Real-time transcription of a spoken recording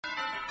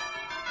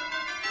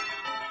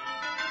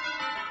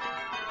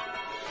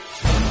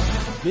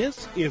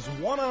This is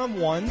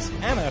One-on-One's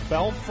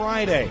NFL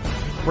Friday,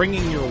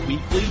 bringing your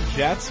weekly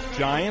Jets,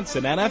 Giants,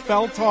 and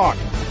NFL talk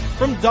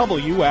from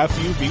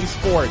WFUV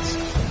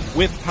Sports.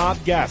 With top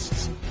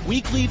guests,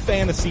 weekly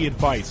fantasy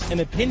advice, and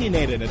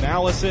opinionated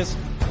analysis,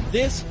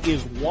 this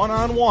is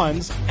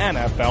One-on-One's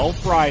NFL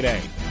Friday.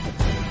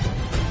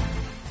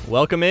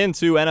 Welcome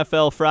into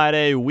NFL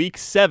Friday, Week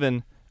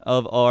 7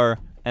 of our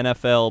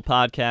NFL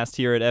podcast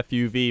here at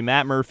FUV.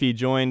 Matt Murphy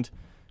joined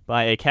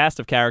by a cast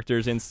of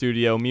characters in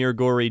studio,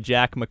 Ghouri,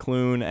 Jack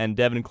McLoone, and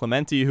Devin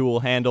Clementi, who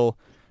will handle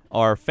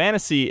our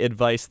fantasy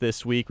advice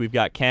this week. We've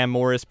got Cam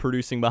Morris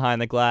producing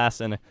behind the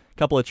glass and a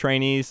couple of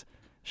trainees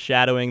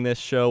shadowing this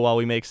show while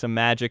we make some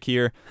magic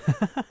here.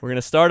 We're going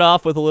to start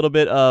off with a little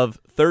bit of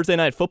Thursday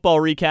Night Football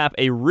recap,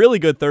 a really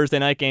good Thursday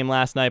night game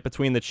last night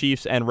between the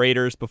Chiefs and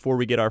Raiders before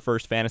we get our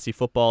first fantasy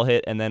football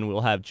hit, and then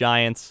we'll have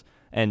Giants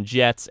and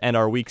Jets and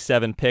our Week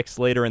 7 picks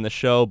later in the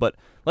show. But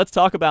let's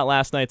talk about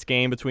last night's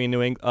game between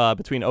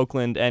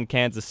Oakland and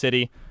Kansas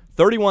City.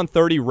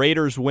 31-30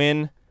 Raiders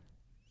win.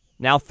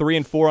 Now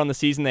 3-4 on the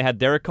season. They had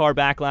Derek Carr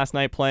back last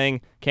night playing.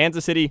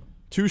 Kansas City,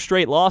 2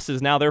 straight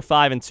losses. Now they're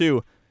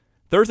 5-2.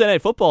 Thursday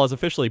Night Football is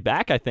officially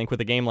back, I think,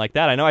 with a game like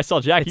that. I know I saw,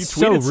 Jack, you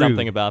tweeted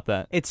something about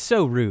that. It's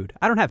so rude.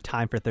 I don't have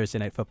time for Thursday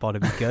Night Football to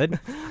be good.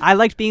 I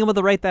liked being able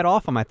to write that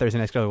off on my Thursday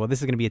night schedule. Well, this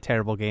is going to be a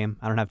terrible game.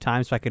 I don't have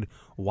time, so I could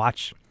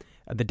watch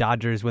the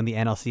Dodgers win the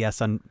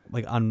NLCS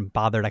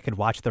unbothered. I could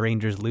watch the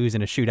Rangers lose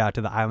in a shootout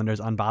to the Islanders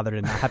unbothered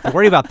and not have to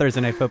worry about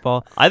Thursday Night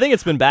Football. I think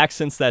it's been back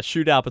since that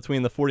shootout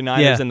between the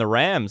 49ers and the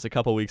Rams a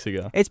couple weeks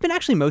ago. It's been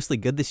actually mostly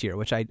good this year,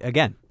 which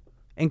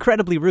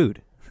incredibly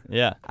rude.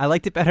 Yeah. I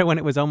liked it better when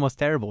it was almost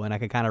terrible and I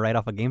could kind of write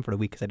off a game for the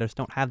week because I just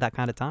don't have that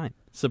kind of time.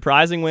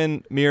 Surprising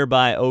win,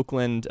 by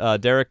Oakland.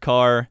 Derek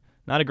Carr,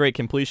 not a great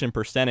completion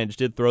percentage,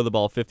 did throw the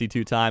ball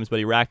 52 times, but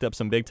he racked up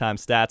some big-time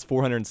stats,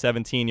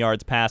 417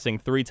 yards passing,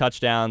 3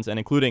 touchdowns, and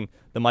including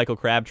the Michael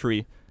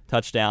Crabtree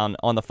touchdown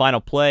on the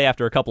final play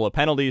after a couple of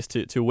penalties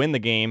to win the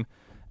game.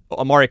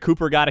 Amari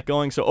Cooper got it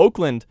going. So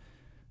Oakland,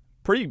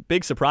 pretty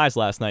big surprise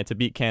last night to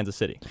beat Kansas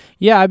City.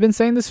 Yeah, I've been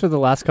saying this for the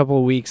last couple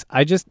of weeks.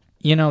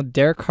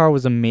 Derek Carr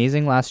was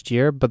amazing last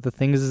year, but the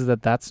thing is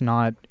that that's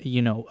not,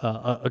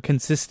 a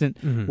consistent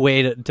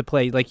way to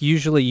play. Like,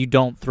 usually you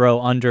don't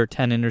throw under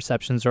 10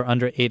 interceptions or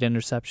under 8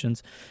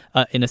 interceptions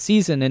in a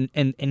season,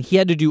 and he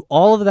had to do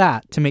all of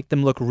that to make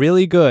them look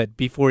really good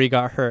before he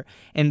got hurt.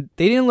 And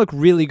they didn't look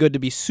really good to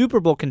be Super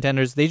Bowl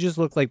contenders. They just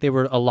looked like they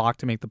were a lock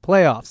to make the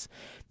playoffs.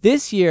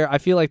 This year, I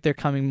feel like they're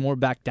coming more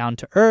back down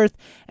to earth,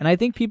 and I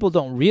think people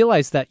don't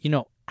realize that,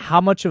 how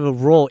much of a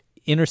role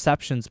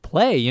interceptions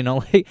play,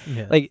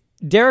 like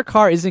Derek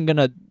Carr isn't going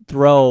to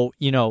throw,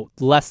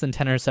 less than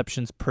 10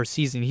 interceptions per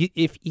season.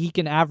 If he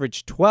can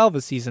average 12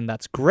 a season,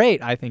 that's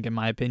great, I think, in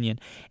my opinion.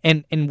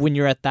 And when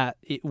you're in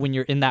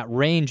that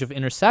range of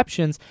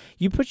interceptions,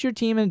 you put your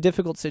team in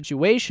difficult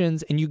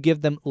situations and you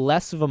give them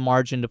less of a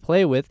margin to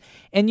play with.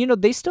 And,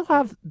 they still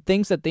have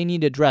things that they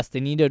need to address.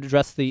 They need to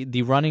address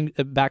the running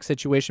back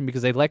situation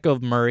because they let go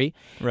of Murray.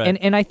 Right.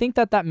 And I think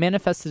that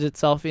manifested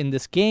itself in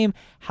this game.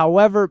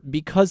 However,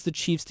 because the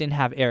Chiefs didn't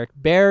have Eric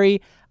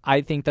Berry,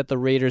 I think that the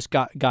Raiders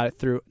got it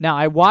through. Now,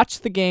 I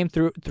watched the game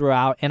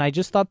throughout, and I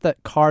just thought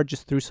that Carr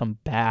just threw some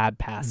bad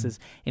passes,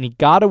 and he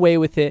got away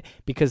with it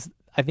because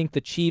I think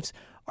the Chiefs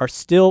are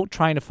still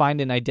trying to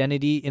find an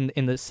identity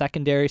in the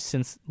secondary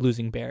since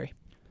losing Barry.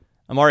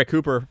 Amari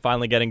Cooper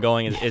finally getting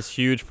going is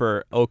huge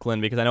for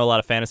Oakland because I know a lot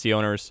of fantasy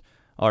owners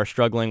are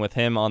struggling with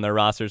him on their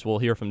rosters. We'll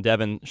hear from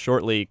Devin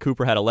shortly.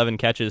 Cooper had 11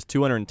 catches,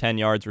 210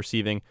 yards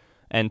receiving,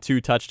 and 2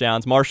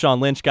 touchdowns.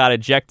 Marshawn Lynch got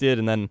ejected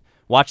and then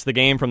watched the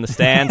game from the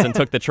stands and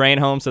took the train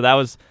home. So that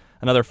was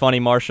another funny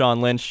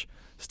Marshawn Lynch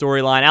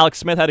storyline. Alex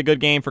Smith had a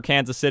good game for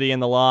Kansas City in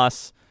the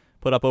loss,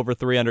 put up over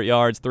 300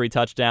 yards, 3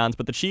 touchdowns.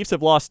 But the Chiefs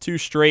have lost 2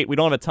 straight. We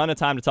don't have a ton of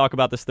time to talk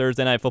about this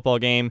Thursday Night Football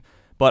game,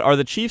 but are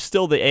the Chiefs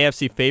still the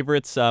AFC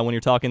favorites when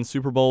you're talking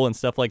Super Bowl and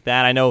stuff like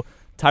that? I know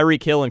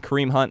Tyreek Hill and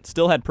Kareem Hunt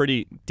still had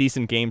pretty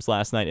decent games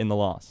last night in the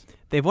loss.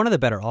 They have one of the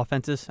better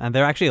offenses, and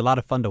they're actually a lot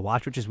of fun to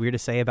watch, which is weird to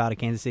say about a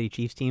Kansas City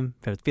Chiefs team.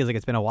 It feels like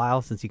it's been a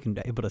while since you can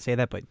be able to say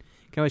that, but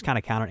you can always kind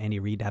of count on Andy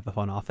Reid to have a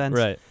fun offense.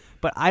 Right.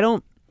 But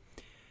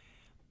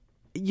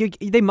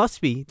they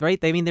must be, right?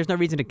 I mean, there's no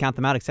reason to count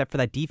them out except for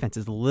that defense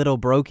is a little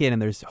broken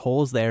and there's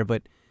holes there,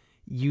 but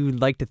you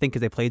like to think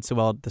because they played so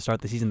well to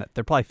start the season that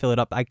they'll probably fill it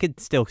up. I could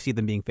still see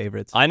them being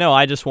favorites. I know.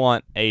 I just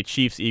want a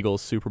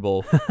Chiefs-Eagles Super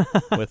Bowl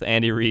with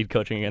Andy Reid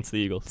coaching against the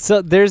Eagles.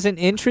 So there's an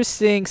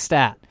interesting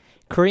stat.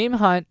 Kareem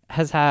Hunt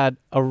has had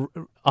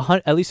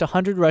at least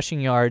 100 rushing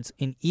yards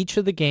in each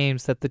of the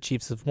games that the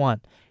Chiefs have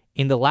won.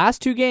 In the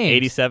last 2 games...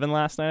 87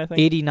 last night, I think?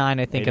 89,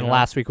 I think, 89. And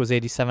last week was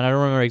 87. I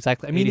don't remember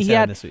exactly. I mean,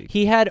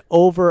 he had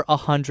over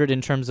 100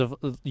 in terms of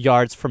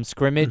yards from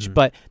scrimmage,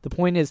 but the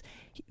point is,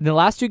 in the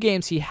last 2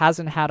 games, he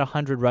hasn't had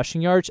 100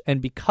 rushing yards, and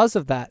because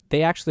of that,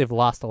 they actually have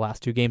lost the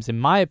last 2 games, in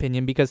my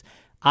opinion, because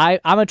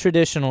I'm a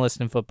traditionalist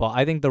in football.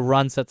 I think the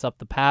run sets up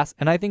the pass,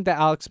 and I think that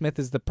Alex Smith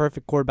is the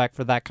perfect quarterback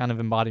for that kind of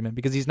embodiment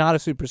because he's not a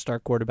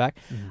superstar quarterback.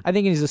 I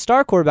think he's a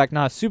star quarterback,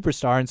 not a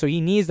superstar, and so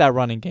he needs that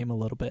running game a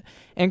little bit.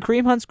 And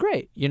Kareem Hunt's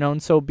great,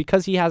 and so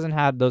because he hasn't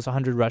had those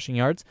 100 rushing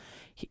yards,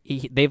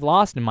 they've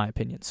lost, in my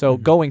opinion. So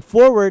going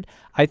forward,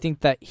 I think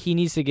that he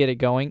needs to get it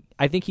going.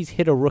 I think he's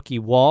hit a rookie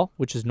wall,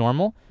 which is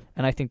normal,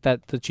 and I think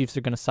that the Chiefs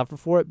are going to suffer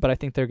for it, but I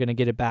think they're going to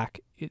get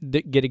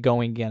it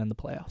going again in the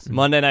playoffs.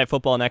 Monday Night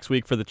Football next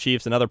week for the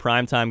Chiefs, another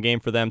primetime game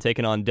for them,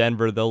 taking on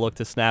Denver. They'll look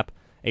to snap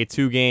a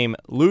 2-game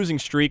losing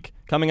streak.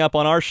 Coming up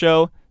on our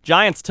show,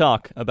 Giants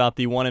talk about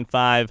the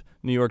 1-5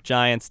 New York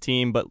Giants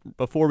team. But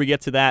before we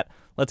get to that,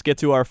 let's get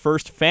to our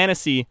first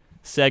fantasy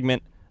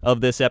segment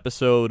of this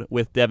episode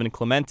with Devin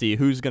Clementi,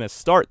 who's going to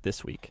start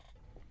this week.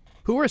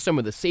 Who are some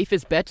of the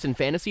safest bets in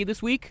fantasy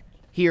this week?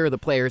 Here are the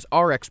players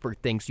our expert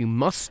thinks you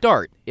must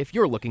start if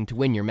you're looking to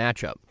win your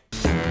matchup.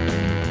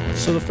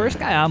 So the first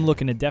guy I'm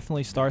looking to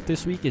definitely start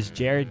this week is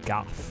Jared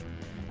Goff.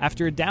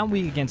 After a down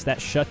week against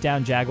that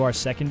shutdown Jaguars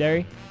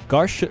secondary,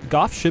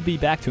 Goff should be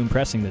back to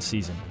impressing this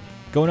season.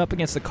 Going up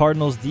against the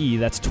Cardinals D,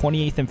 that's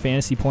 28th in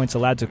fantasy points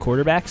allowed to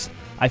quarterbacks,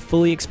 I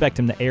fully expect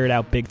him to air it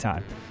out big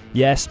time.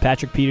 Yes,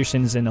 Patrick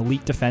Peterson is an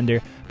elite defender,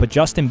 but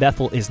Justin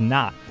Bethel is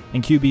not,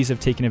 and QBs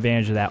have taken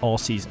advantage of that all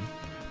season.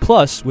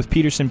 Plus, with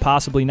Peterson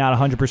possibly not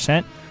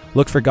 100%,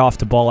 look for Goff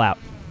to ball out.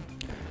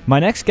 My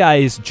next guy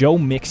is Joe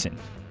Mixon.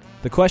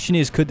 The question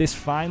is, could this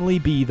finally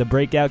be the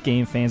breakout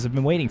game fans have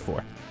been waiting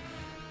for?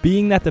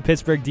 Being that the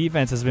Pittsburgh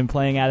defense has been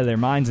playing out of their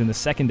minds in the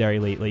secondary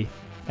lately,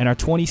 and are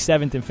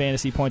 27th in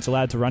fantasy points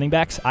allowed to running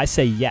backs, I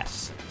say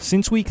yes.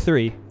 Since week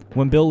 3,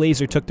 when Bill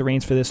Lazor took the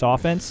reins for this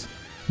offense,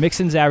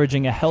 Mixon's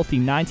averaging a healthy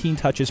 19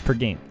 touches per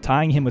game,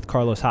 tying him with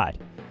Carlos Hyde.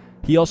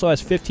 He also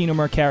has 15 or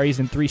more carries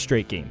in 3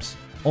 straight games.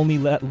 Only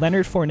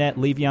Leonard Fournette,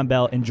 Le'Veon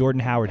Bell, and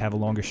Jordan Howard have a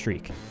longer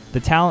streak. The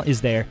talent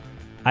is there.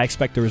 I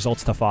expect the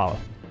results to follow.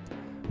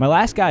 My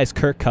last guy is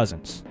Kirk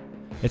Cousins.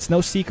 It's no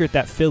secret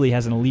that Philly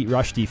has an elite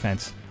rush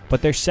defense,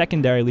 but their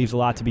secondary leaves a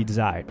lot to be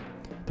desired.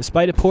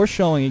 Despite a poor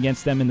showing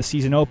against them in the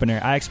season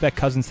opener, I expect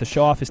Cousins to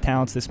show off his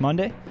talents this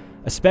Monday,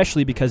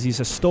 especially because he's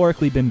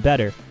historically been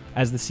better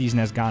as the season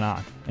has gone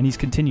on, and he's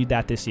continued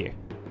that this year.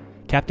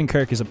 Captain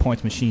Kirk is a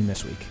points machine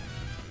this week.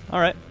 All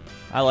right.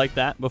 I like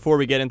that. Before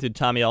we get into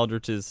Tommy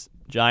Aldrich's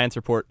Giants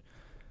report,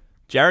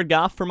 Jared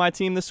Goff for my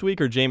team this week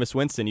or Jameis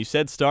Winston? You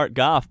said start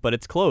Goff, but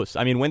it's close.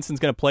 I mean, Winston's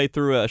going to play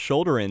through a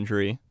shoulder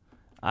injury.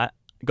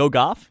 Go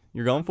Goff?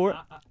 You're going for it?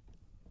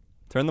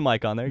 Turn the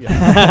mic on there.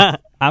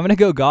 I'm going to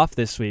go Goff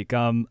this week.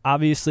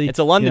 Obviously, it's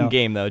a London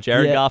game, though.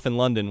 Jared Goff in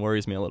London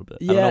worries me a little bit.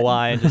 I don't know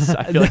why. I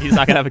feel like he's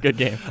not going to have a good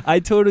game. I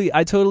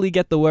totally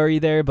get the worry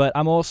there, but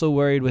I'm also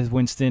worried with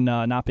Winston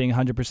not being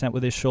 100%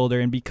 with his shoulder.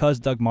 And because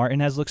Doug Martin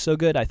has looked so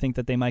good, I think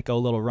that they might go a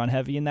little run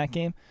heavy in that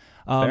game.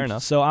 Fair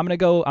enough. So I'm gonna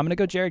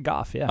go Jared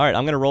Goff. Yeah. All right,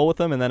 I'm gonna roll with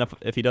him, and then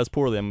if he does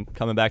poorly, I'm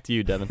coming back to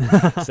you, Devin.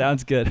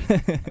 Sounds good.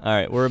 All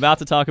right, we're about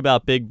to talk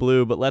about Big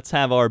Blue, but let's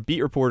have our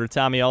beat reporter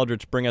Tommy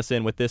Aldrich bring us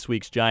in with this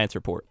week's Giants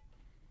report.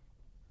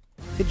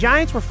 The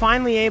Giants were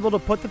finally able to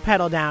put the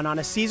pedal down on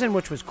a season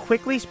which was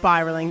quickly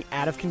spiraling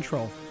out of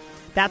control.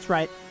 That's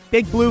right,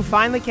 Big Blue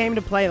finally came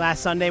to play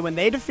last Sunday when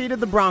they defeated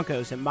the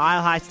Broncos at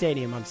Mile High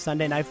Stadium on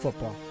Sunday Night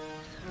Football.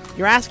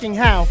 You're asking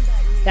how?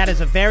 That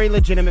is a very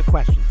legitimate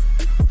question.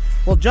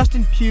 Well,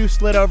 Justin Pugh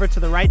slid over to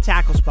the right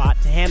tackle spot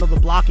to handle the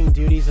blocking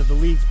duties of the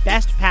league's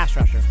best pass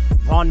rusher,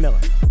 Von Miller.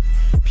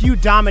 Pugh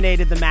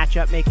dominated the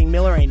matchup, making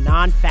Miller a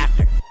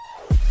non-factor.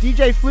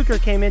 DJ Fluker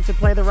came in to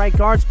play the right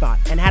guard spot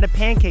and had a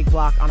pancake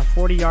block on a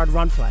 40-yard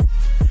run play.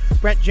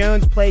 Brett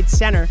Jones played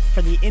center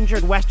for the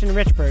injured Weston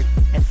Richburg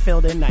and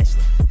filled in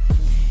nicely.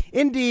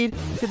 Indeed,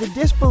 to the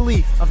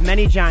disbelief of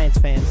many Giants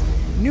fans,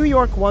 New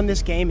York won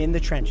this game in the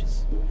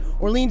trenches.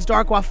 Orleans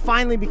Darkwa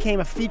finally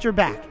became a feature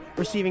back,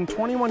 receiving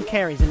 21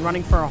 carries and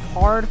running for a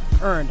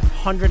hard-earned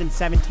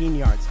 117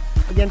 yards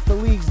against the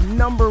league's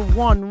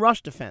 #1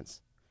 rush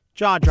defense.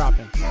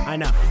 Jaw-dropping, I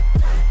know.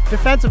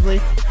 Defensively,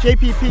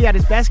 JPP had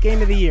his best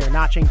game of the year,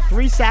 notching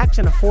 3 sacks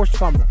and a forced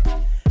fumble.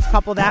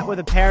 Couple that with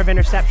a pair of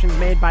interceptions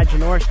made by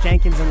Janoris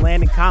Jenkins and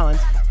Landon Collins,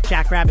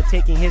 Jackrabbit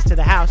taking his to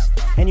the house,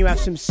 and you have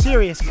some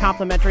serious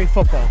complimentary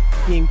football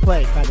being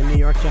played by the New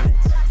York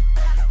Giants.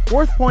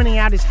 Worth pointing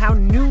out is how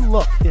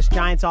new-look this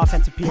Giants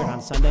offense appeared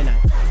on Sunday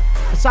night.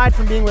 Aside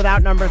from being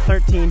without number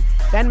 13,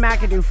 Ben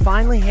McAdoo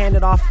finally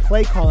handed off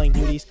play-calling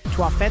duties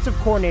to offensive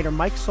coordinator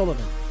Mike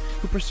Sullivan,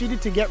 who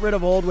proceeded to get rid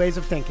of old ways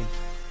of thinking.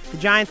 The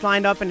Giants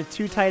lined up in a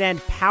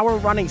 2-tight-end power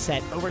running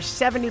set over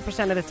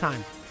 70% of the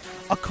time,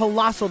 a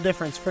colossal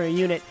difference for a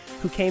unit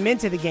who came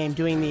into the game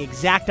doing the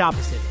exact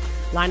opposite,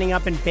 lining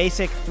up in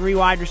basic 3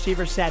 wide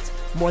receiver sets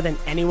more than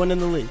anyone in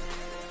the league.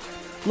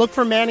 Look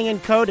for Manning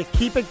 & Co. to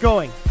keep it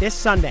going this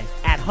Sunday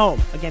at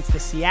home against the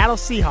Seattle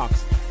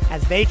Seahawks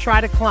as they try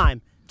to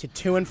climb to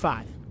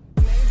 2-5.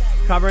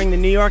 Covering the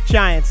New York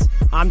Giants,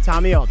 I'm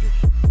Tommy Aldrich,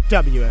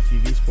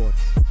 WFUV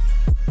Sports.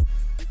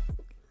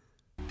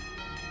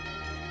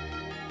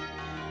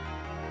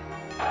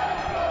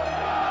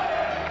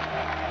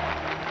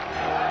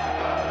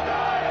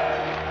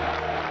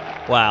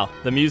 Wow,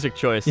 the music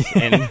choice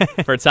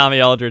for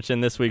Tommy Aldrich in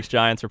this week's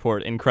Giants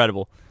Report,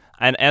 incredible.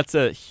 And that's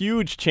a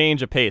huge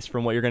change of pace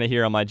from what you're going to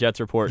hear on my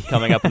Jets Report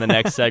coming up in the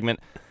next segment.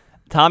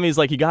 Tommy's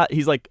like,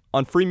 he's like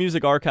on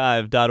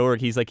freemusicarchive.org,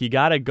 he's like, you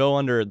got to go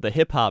under the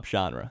hip-hop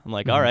genre. I'm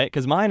like, all right,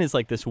 because mine is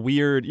like this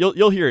weird,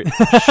 you'll hear it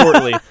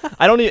shortly.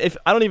 I don't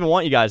even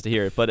want you guys to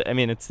hear it, but I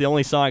mean, it's the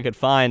only song I could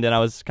find, and I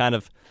was kind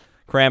of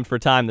crammed for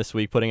time this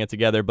week putting it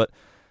together, but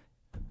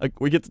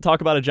we get to talk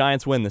about a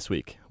Giants win this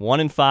week.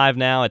 1-5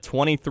 now, a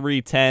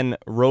 23-10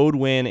 road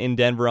win in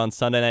Denver on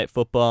Sunday Night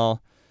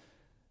Football.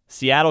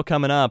 Seattle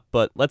coming up,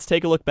 but let's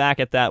take a look back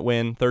at that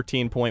win,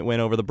 13-point win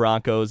over the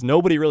Broncos.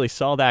 Nobody really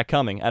saw that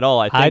coming at all,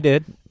 I think. I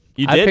did.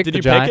 You did? Did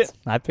you pick it?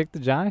 I picked the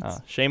Giants.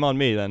 Oh, shame on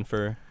me then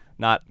for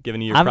not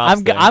giving you your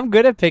props. I'm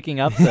good at picking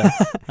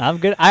upsets. I'm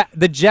good.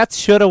 The Jets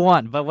should have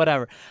won, but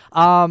whatever.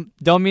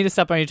 Don't mean to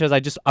step on your toes.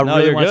 I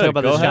really want to talk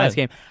about this Giants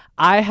game.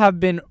 I have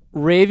been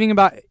raving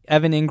about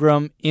Evan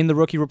Ingram in the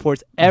rookie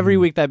reports every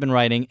week that I've been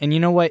writing, and you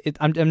know what?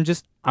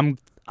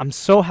 I'm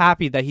so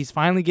happy that he's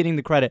finally getting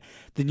the credit.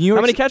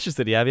 How many catches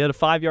did he have? He had a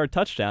 5-yard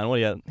touchdown.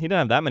 He didn't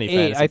have that many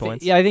fantasy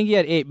points. Yeah, I think he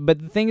had 8. But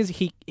the thing is,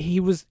 he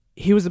was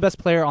the best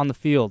player on the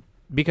field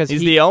because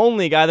he's the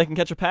only guy that can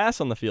catch a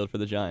pass on the field for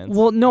the Giants.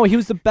 Well, no, he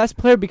was the best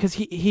player because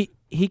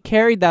he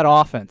carried that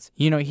offense.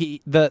 You know,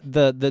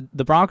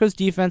 the Broncos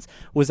defense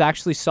was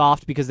actually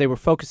soft because they were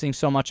focusing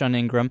so much on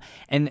Ingram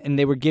and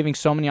they were giving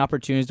so many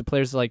opportunities to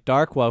players like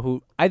Darkwa,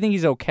 who I think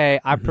he's okay.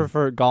 I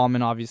prefer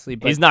Gallman, obviously,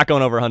 but he's not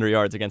going over 100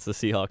 yards against the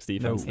Seahawks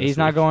defense. No, he's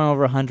not going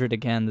over 100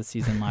 again this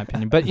season, in my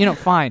opinion. But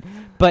fine.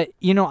 But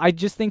I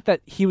just think that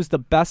he was the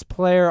best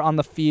player on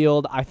the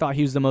field. I thought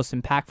he was the most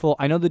impactful.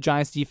 I know the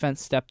Giants defense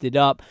stepped it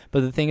up,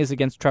 but the thing is,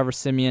 against Trevor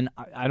Siemian,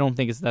 I don't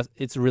think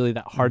it's really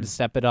that hard to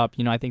step it up.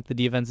 I think the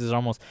defense is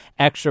almost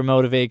extra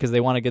motivated because they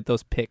want to get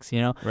those picks,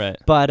 Right.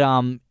 But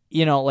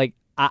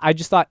I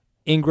just thought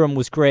Ingram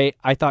was great.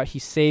 I thought he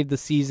saved the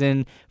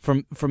season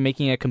from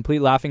making a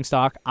complete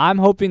laughingstock. I'm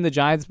hoping the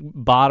Giants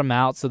bottom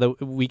out so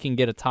that we can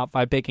get a top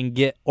 5 pick and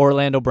get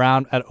Orlando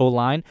Brown at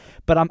O-line.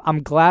 But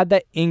I'm glad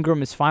that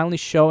Ingram is finally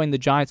showing the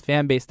Giants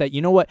fan base that,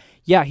 you know what,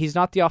 yeah, he's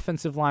not the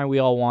offensive line we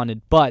all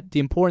wanted, but the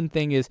important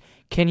thing is,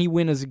 can he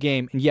win as a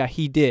game? And yeah,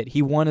 he did.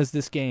 He won as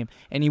this game.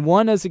 And he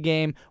won as a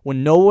game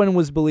when no one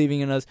was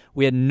believing in us.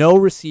 We had no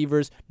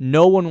receivers.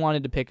 No one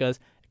wanted to pick us.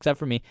 Except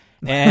for me,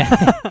 and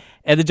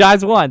the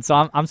Giants won,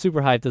 so I'm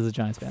super hyped as a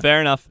Giants fan. Fair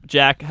enough.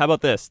 Jack, how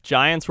about this?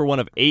 Giants were one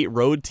of 8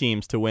 road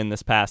teams to win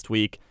this past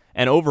week,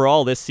 and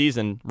overall this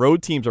season,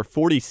 road teams are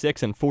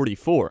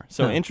 46-44.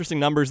 So interesting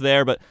numbers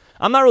there, but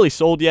I'm not really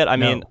sold yet. I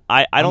mean,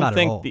 I don't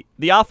think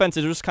the offense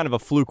is just kind of a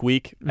fluke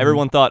week.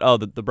 Everyone thought,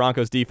 the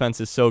Broncos defense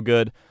is so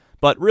good,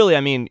 but really,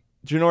 I mean,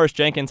 Janoris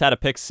Jenkins had a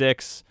pick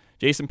 6.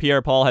 Jason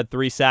Pierre-Paul had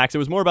 3 sacks. It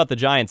was more about the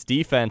Giants'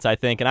 defense, I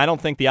think, and I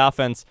don't think the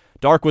offense,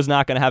 Dark was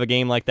not going to have a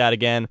game like that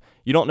again.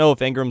 You don't know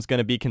if Ingram's going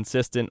to be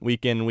consistent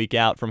week in, week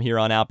out from here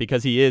on out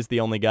because he is the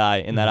only guy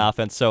in that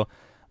offense. So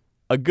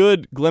a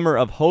good glimmer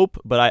of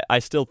hope, but I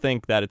still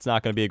think that it's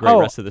not going to be a great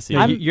rest of the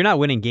season. You're not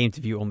winning games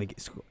if you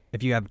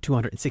have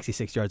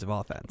 266 yards of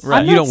offense.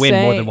 Right. You don't win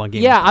more than one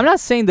game. Yeah, I'm not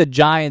saying the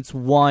Giants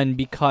won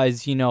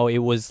because, it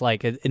was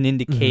like an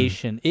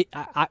indication.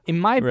 In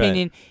my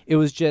opinion, it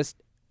was just,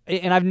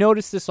 and I've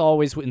noticed this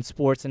always in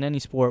sports, in any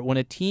sport, when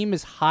a team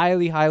is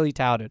highly, highly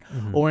touted,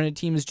 or when a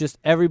team is just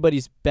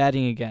everybody's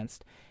betting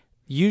against,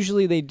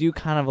 usually they do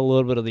kind of a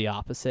little bit of the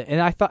opposite. And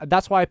I thought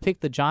that's why I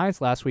picked the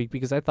Giants last week,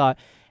 because I thought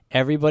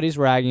everybody's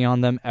ragging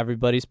on them,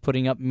 everybody's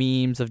putting up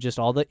memes of just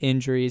all the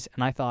injuries,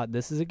 and I thought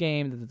this is a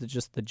game that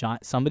just the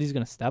Giants, somebody's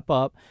going to step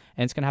up,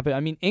 and it's going to happen.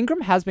 I mean,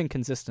 Ingram has been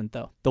consistent,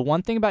 though. The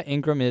one thing about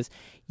Ingram is,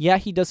 yeah,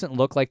 he doesn't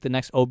look like the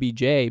next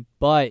OBJ,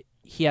 but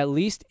he at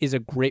least is a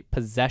great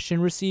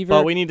possession receiver.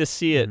 But we need to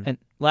see it. And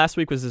last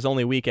week was his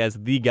only week as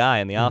the guy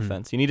in the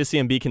offense. You need to see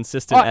him be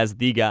consistent as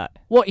the guy.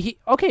 Well,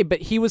 but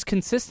he was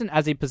consistent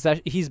as a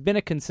possession. He's been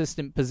a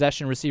consistent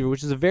possession receiver,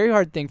 which is a very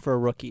hard thing for a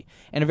rookie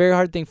and a very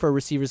hard thing for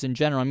receivers in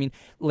general. I mean,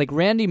 like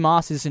Randy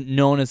Moss isn't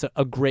known as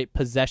a great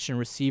possession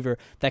receiver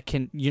that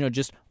can,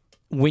 just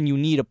when you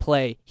need a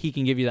play, he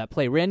can give you that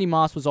play. Randy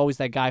Moss was always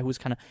that guy who was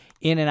kind of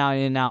in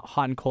and out,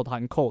 hot and cold,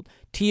 hot and cold.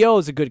 T.O.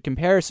 is a good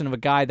comparison of a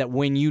guy that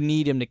when you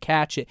need him to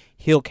catch it,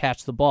 he'll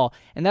catch the ball.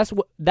 And that's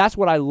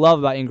what I love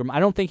about Ingram. I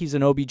don't think he's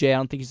an OBJ. I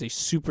don't think he's a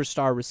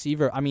superstar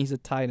receiver. I mean, he's a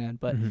tight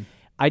end, but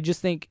I just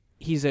think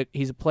he's a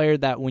player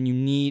that when you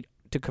need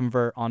to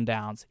convert on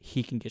downs,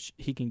 he can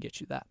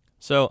get you that.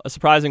 So, a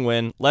surprising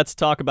win. Let's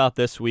talk about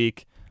this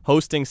week.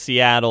 Hosting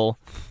Seattle.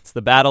 It's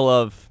the battle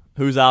of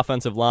whose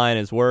offensive line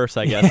is worse,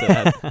 I guess,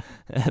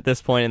 at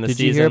this point in the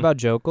season. Did you hear about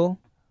Jokel?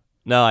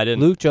 No, I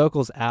didn't. Luke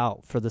Jokel's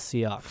out for the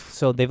Seahawks,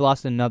 so they've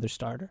lost another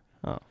starter.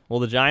 Oh. Well,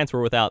 the Giants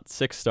were without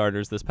 6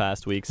 starters this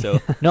past week, so...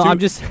 No, I'm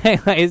just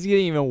saying, it's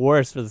getting even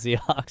worse for the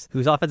Seahawks.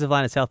 Whose offensive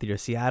line is healthier,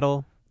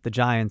 Seattle, the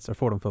Giants, or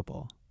Fordham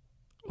football?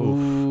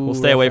 Ooh, we'll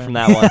stay away from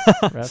that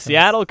one.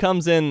 Seattle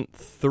comes in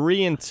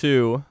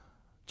 3-2,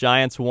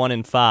 Giants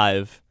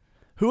 1-5.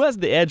 Who has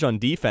the edge on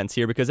defense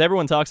here? Because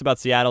everyone talks about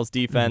Seattle's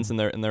defense and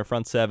their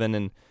front seven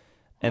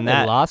and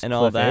that lost and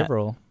all Cliff that.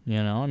 Averill.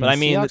 But I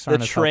mean,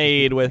 the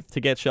trade to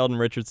get Sheldon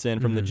Richardson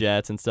from the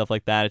Jets and stuff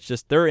like that, it's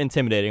just they're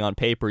intimidating on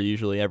paper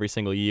usually every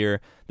single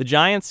year. The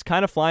Giants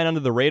kind of flying under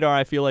the radar,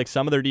 I feel like,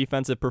 some of their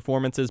defensive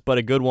performances, but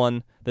a good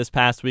one this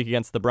past week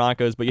against the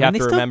Broncos. But you have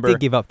to remember, they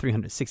give up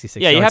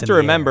 366 Yeah, you yards have to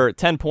remember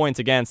 10 points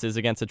against is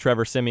against a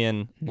Trevor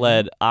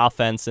Siemian-led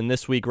offense, and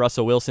this week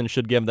Russell Wilson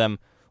should give them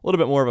a little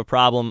bit more of a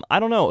problem. I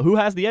don't know. Who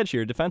has the edge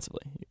here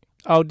defensively?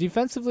 Oh,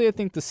 defensively, I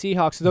think the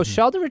Seahawks. Though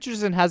Sheldon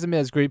Richardson hasn't been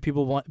as great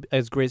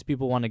as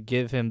people want to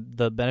give him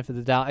the benefit of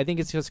the doubt. I think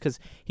it's just because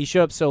he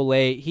showed up so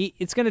late.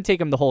 It's going to take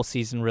him the whole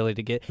season really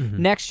to get.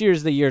 Next year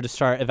is the year to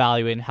start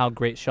evaluating how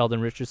great Sheldon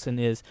Richardson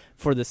is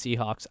for the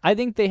Seahawks. I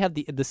think they have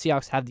the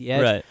Seahawks have the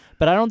edge, right,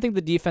 but I don't think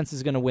the defense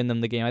is going to win them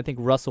the game. I think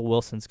Russell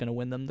Wilson's going to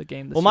win them the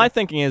game this year. My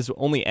thinking is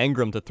only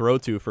Engram to throw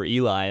to for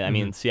Eli. I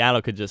mean,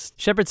 Seattle could just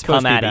Shepard's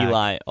come at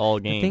Eli all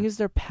game. The thing is,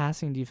 their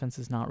passing defense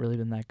has not really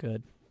been that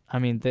good. I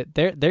mean,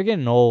 they're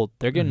getting old.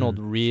 They're getting old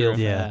real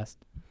fast.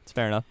 It's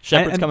fair enough.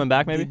 Shepard's coming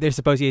back, maybe? They're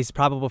supposed he's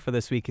probable for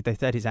this week. They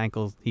said his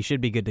ankle. He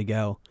should be good to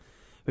go.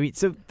 I mean,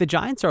 so the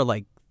Giants are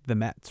like the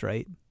Mets,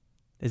 right?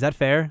 Is that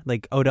fair?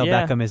 Like Odell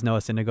Beckham is Noah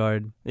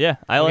Syndergaard. Yeah,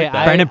 I like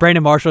that.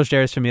 Brandon Marshall's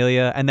Jarvis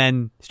Familia, and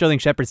then Sterling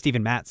Shepard,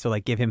 Steven Matz. So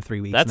like, give him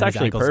 3 weeks. That's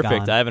actually perfect.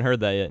 Gone. I haven't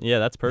heard that yet. Yeah,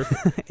 that's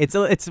perfect. It's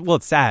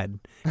sad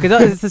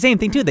because it's the same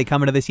thing too. They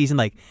come into the season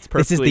like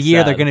this is the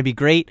year they're going to be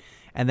great,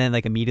 and then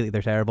like immediately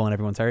they're terrible and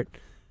everyone's hurt.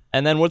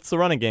 And then what's the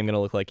running game going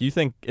to look like? You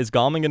think, is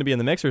Gallman going to be in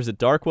the mix, or is it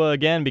Darkwa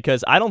again?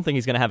 Because I don't think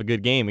he's going to have a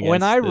good game against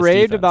When I this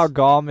raved defense. about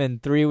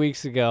Gallman 3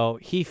 weeks ago,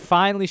 he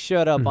finally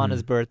showed up on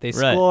his birthday,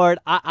 scored.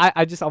 I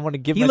want to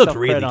give myself looked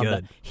really credit on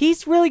good. that.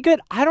 He's really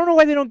good. I don't know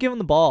why they don't give him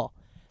the ball.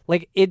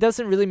 Like, it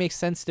doesn't really make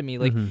sense to me.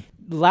 Like,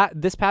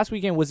 this past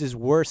weekend was his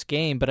worst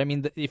game, but I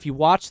mean, if you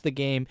watch the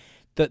game,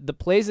 the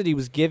plays that he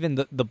was given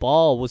the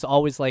ball was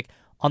always like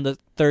on the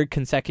third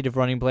consecutive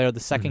running play or the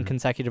second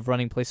consecutive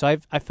running play. So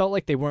I felt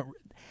like they weren't.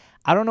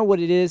 I don't know what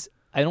it is.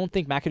 I don't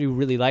think McAdoo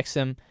really likes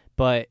him,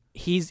 but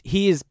he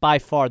is by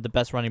far the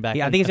best running back.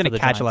 Yeah, I think he's going to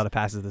catch Giants. a lot of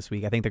passes this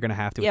week. I think they're going to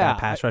have to with that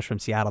pass rush from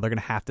Seattle. They're going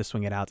to have to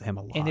swing it out to him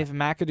a lot. And if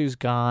McAdoo's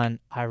gone,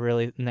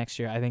 next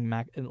year I think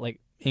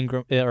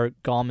Ingram or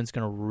Gallman's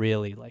going to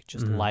really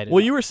just light it.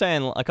 Well, up. you were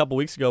saying a couple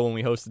weeks ago when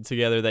we hosted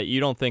together that you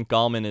don't think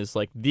Gallman is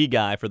like the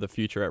guy for the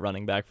future at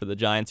running back for the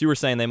Giants. You were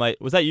saying they might.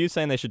 Was that you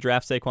saying they should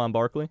draft Saquon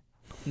Barkley?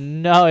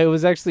 No, it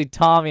was actually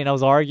Tommy, and I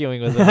was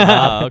arguing with him.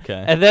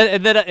 Okay. And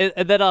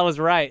then I was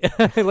right.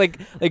 like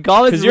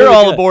Gallman's because you're really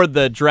all good. aboard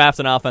the draft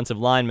an offensive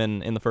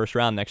lineman in the first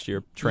round next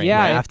year train.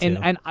 Yeah,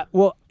 and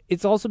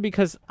it's also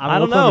because I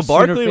don't know.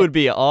 Barkley would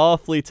be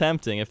awfully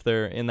tempting if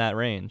they're in that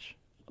range.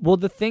 Well,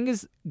 the thing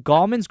is,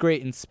 Gallman's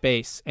great in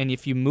space, and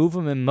if you move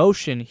him in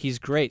motion, he's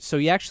great. So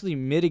he actually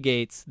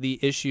mitigates the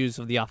issues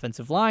of the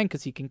offensive line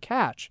because he can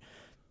catch.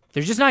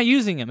 They're just not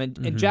using him,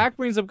 and Jack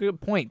brings up a good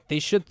point. They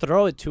should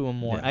throw it to him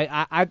more.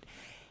 Yeah.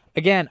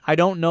 I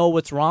don't know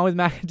what's wrong with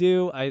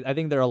McAdoo. I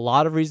think there are a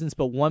lot of reasons,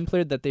 but one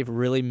player that they've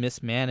really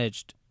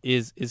mismanaged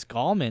is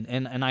Gallman,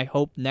 and I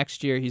hope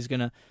next year he's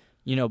gonna,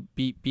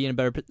 be in a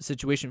better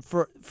situation.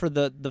 For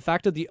the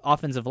fact of the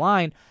offensive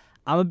line,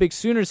 I'm a big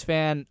Sooners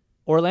fan.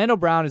 Orlando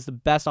Brown is the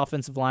best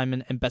offensive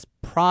lineman and best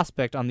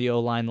prospect on the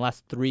O-line the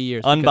last 3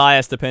 years.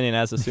 Unbiased opinion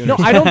as a Sooners.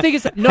 No, I don't think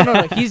it's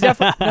no. He's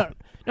definitely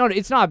no.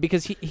 It's not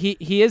because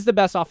he is the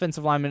best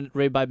offensive lineman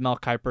rated by Mel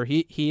Kiper.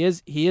 He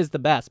is the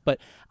best, but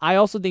I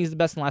also think he's the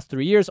best in the last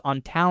 3 years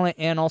on talent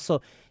and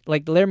also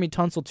like Laramie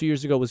Tunsil 2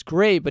 years ago was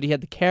great, but he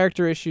had the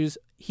character issues.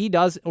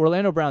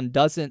 Orlando Brown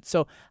doesn't.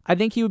 So I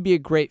think he would be a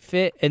great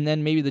fit, and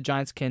then maybe the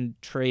Giants can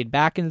trade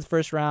back in the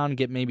first round,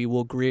 get maybe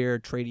Will Greer,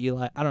 trade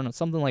Eli. I don't know,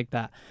 something like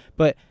that.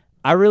 But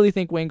I really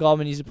think Wayne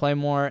Gallman needs to play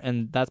more,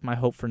 and that's my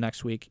hope for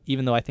next week,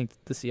 even though I think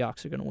the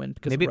Seahawks are going to win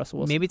because of Russell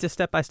Wilson. Maybe it's a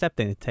step-by-step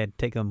thing. It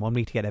take them 1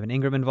 week to get Evan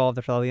Ingram involved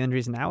after all the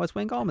injuries, and now it's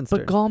Wayne Gallman's turn.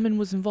 But Gallman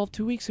was involved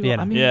 2 weeks ago.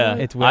 Yeah, I mean,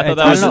 it's weird. I thought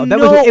that was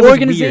was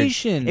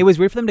organization. Weird. It was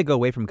weird for them to go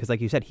away from him because,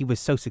 like you said, he was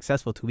so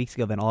successful 2 weeks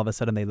ago. Then all of a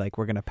sudden they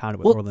we're going to pound it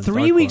with Orland.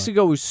 3 weeks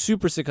ago was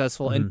super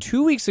successful, and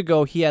 2 weeks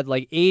ago he had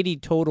 80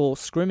 total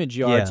scrimmage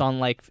yards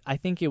on I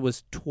think it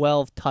was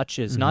 12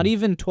 touches, not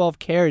even 12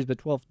 carries, but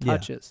 12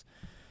 touches.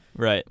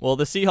 Right. Well,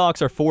 the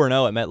Seahawks are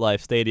 4-0 at MetLife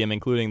Stadium,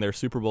 including their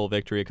Super Bowl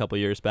victory a couple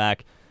years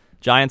back.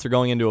 Giants are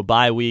going into a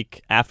bye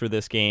week after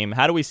this game.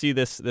 How do we see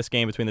this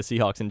game between the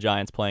Seahawks and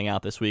Giants playing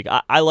out this week?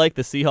 I like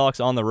the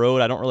Seahawks on the road.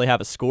 I don't really have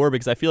a score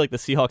because I feel like the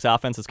Seahawks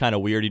offense is kind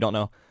of weird. You don't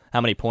know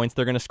how many points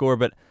they're going to score,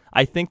 but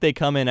I think they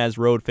come in as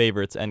road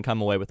favorites and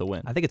come away with a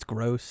win. I think it's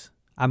gross.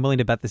 I'm willing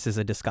to bet this is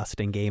a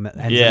disgusting game.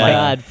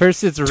 God,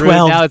 first it's rude,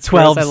 12, now it's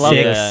 12, gross. I love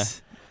 6.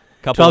 it.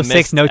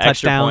 12-6, no extra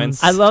touchdowns.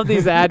 points. I love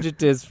these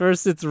adjectives.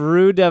 First, it's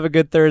rude to have a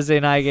good Thursday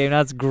night game.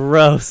 That's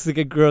gross. Like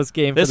a gross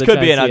game. This for the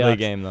could be an Giants ugly Seahawks.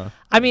 game, though.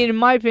 I mean, in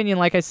my opinion,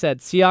 like I said,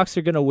 Seahawks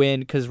are going to win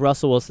because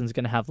Russell Wilson's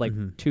going to have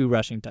 2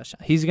 rushing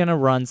touchdowns. He's going to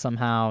run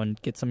somehow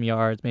and get some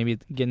yards, maybe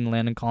get in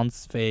Landon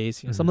Collins'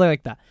 face, something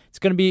like that. It's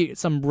going to be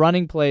some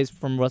running plays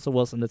from Russell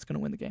Wilson that's going to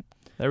win the game.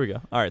 There we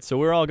go. All right, so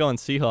we're all going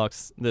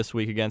Seahawks this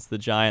week against the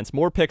Giants.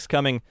 More picks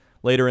coming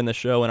later in the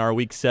show in our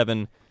Week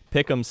 7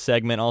 Pick'em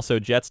segment. Also,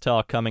 Jets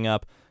talk coming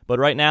up But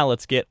right now,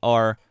 let's get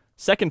our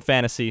second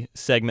fantasy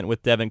segment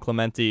with Devin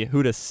Clementi,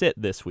 who to sit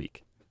this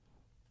week.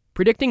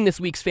 Predicting this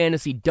week's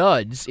fantasy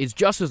duds is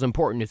just as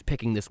important as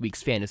picking this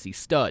week's fantasy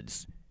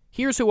studs.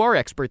 Here's who our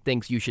expert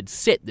thinks you should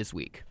sit this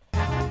week.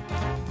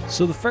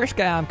 So the first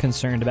guy I'm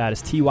concerned about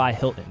is T.Y.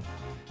 Hilton.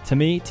 To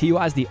me,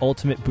 T.Y. is the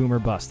ultimate boomer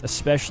bust,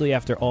 especially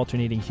after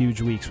alternating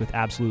huge weeks with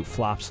absolute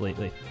flops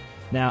lately.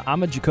 Now,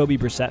 I'm a Jacoby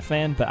Brissett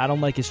fan, but I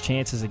don't like his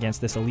chances against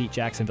this elite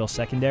Jacksonville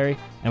secondary,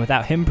 and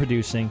without him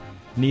producing,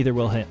 neither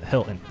will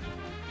Hilton.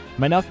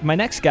 My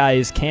next guy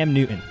is Cam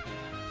Newton.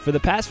 For the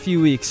past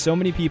few weeks, so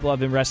many people have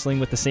been wrestling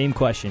with the same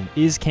question: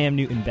 is Cam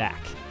Newton back?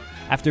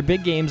 After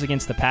big games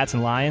against the Pats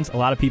and Lions, a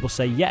lot of people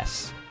say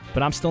yes,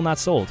 but I'm still not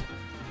sold.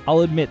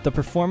 I'll admit the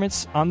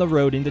performance on the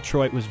road in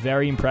Detroit was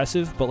very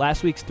impressive, but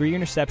last week's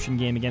 3-interception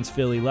game against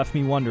Philly left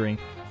me wondering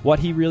what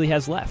he really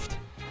has left.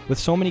 With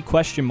so many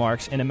question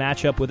marks in a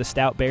matchup with a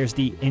stout Bears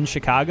D in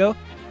Chicago,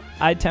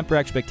 I'd temper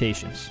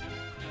expectations.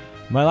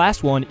 My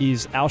last one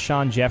is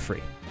Alshon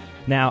Jeffrey.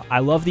 Now, I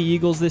love the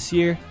Eagles this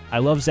year. I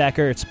love Zach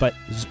Ertz, but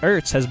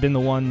Ertz has been the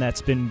one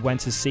that's been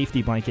Wentz's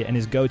safety blanket and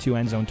his go-to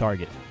end zone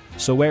target.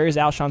 So where is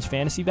Alshon's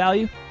fantasy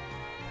value?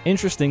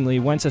 Interestingly,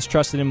 Wentz has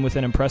trusted him with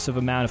an impressive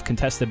amount of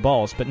contested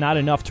balls, but not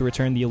enough to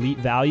return the elite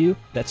value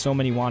that so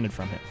many wanted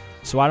from him.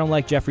 So I don't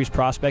like Jeffrey's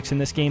prospects in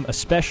this game,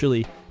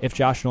 especially if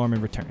Josh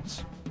Norman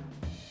returns.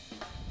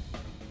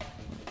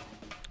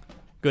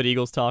 Good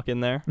Eagles talk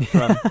in there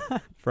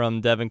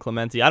from Devin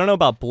Clementi. I don't know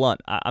about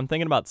Blunt. I'm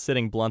thinking about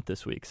sitting Blunt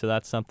this week, so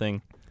that's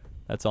something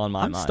that's on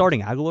my mind. I'm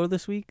starting Aguilar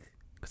this week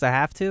because I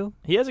have to.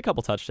 He has a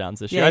couple touchdowns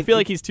this year. I feel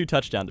like he's too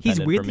touchdown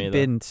dependent for me. He's weirdly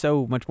been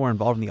so much more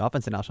involved in the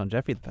offense than Alshon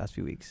Jeffrey the past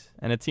few weeks.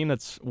 And a team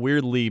that's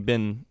weirdly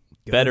been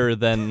better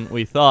than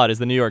we thought is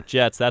the New York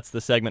Jets. That's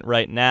the segment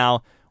right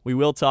now. We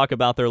will talk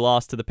about their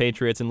loss to the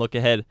Patriots and look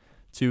ahead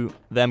to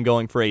them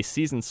going for a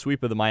season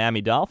sweep of the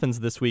Miami Dolphins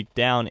this week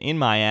down in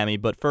Miami.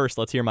 But first,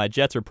 let's hear my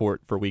Jets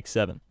report for Week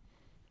 7.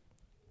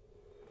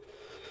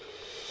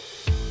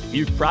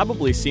 You've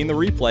probably seen the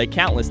replay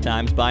countless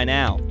times by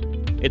now.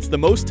 It's the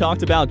most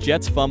talked about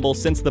Jets fumble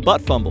since the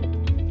butt fumble.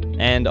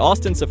 And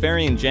Austin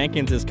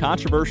Seferian-Jenkins'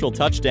 controversial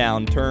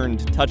touchdown turned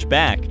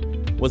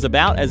touchback was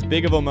about as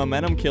big of a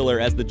momentum killer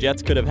as the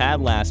Jets could have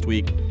had last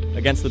week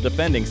against the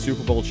defending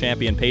Super Bowl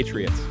champion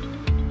Patriots.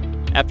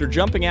 After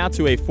jumping out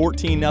to a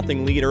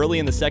 14-0 lead early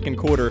in the second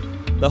quarter,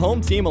 the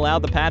home team allowed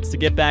the Pats to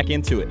get back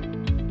into it.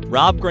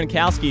 Rob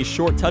Gronkowski's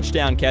short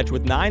touchdown catch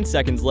with 9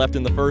 seconds left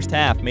in the first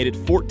half made it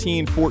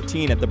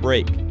 14-14 at the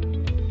break.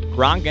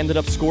 Gronk ended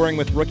up scoring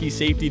with rookie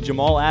safety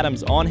Jamal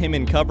Adams on him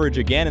in coverage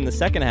again in the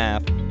second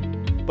half,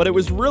 but it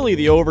was really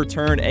the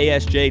overturned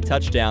ASJ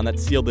touchdown that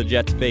sealed the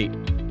Jets' fate.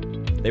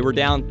 They were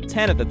down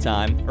 10 at the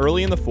time,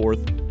 early in the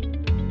fourth,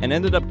 and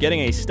ended up getting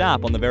a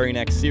stop on the very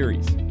next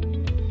series.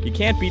 You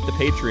can't beat the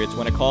Patriots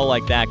when a call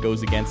like that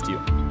goes against you.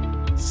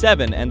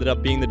 7 ended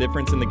up being the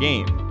difference in the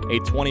game, a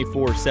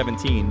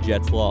 24-17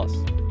 Jets loss.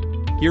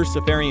 Here's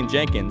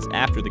Seferian-Jenkins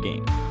after the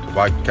game. If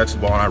I catch the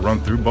ball and I run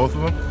through both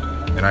of them,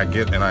 and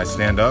I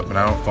stand up and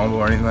I don't fumble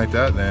or anything like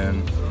that,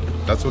 then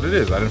that's what it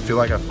is. I didn't feel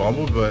like I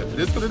fumbled, but it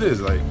is what it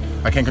is. Like,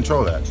 I can't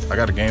control that. I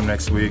got a game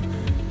next week.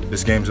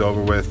 This game's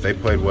over with. They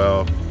played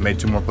well, made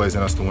 2 more plays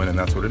than us to win, and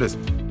that's what it is.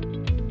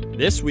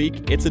 This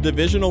week, it's a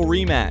divisional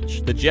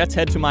rematch. The Jets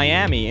head to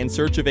Miami in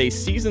search of a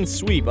season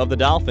sweep of the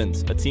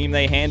Dolphins, a team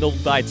they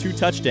handled by 2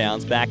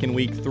 touchdowns back in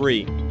Week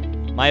 3.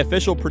 My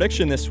official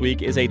prediction this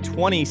week is a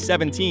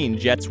 2017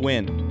 Jets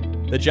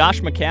win. The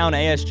Josh McCown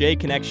ASJ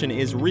connection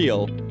is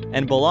real,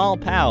 and Bilal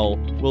Powell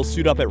will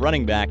suit up at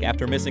running back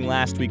after missing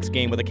last week's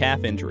game with a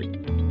calf injury.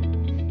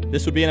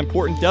 This would be an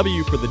important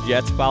W for the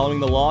Jets following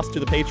the loss to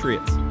the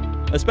Patriots,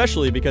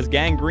 especially because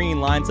Gang Green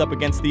lines up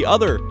against the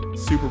other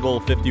Super Bowl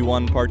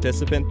 51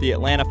 participant, the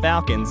Atlanta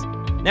Falcons,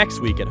 next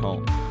week at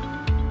home.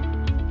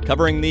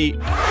 Covering the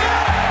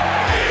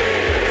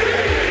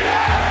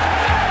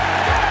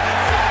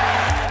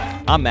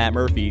I'm Matt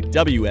Murphy,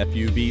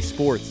 WFUV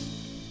Sports.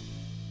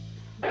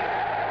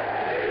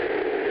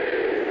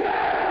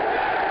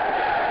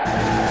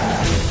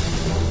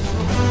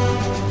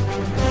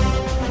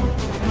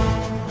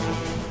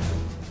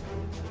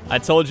 I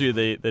told you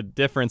the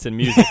difference in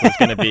music was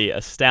going to be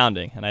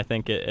astounding, and I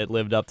think it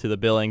lived up to the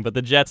billing. But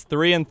the Jets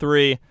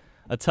 3-3,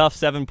 a tough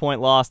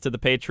 7-point loss to the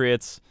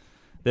Patriots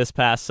this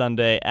past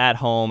Sunday at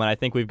home, and I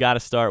think we've got to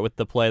start with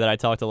the play that I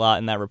talked a lot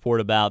in that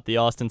report about, the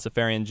Austin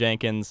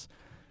Seferian-Jenkins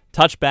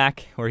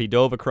touchback, where he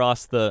dove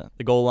across the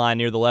goal line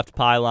near the left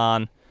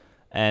pylon,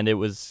 and it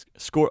was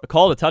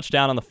called a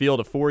touchdown on the field,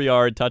 a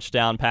 4-yard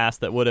touchdown pass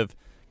that would have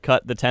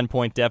cut the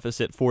 10-point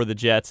deficit for the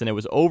Jets, and it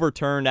was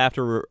overturned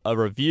after a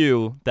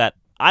review that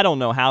I don't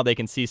know how they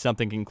can see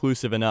something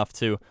conclusive enough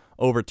to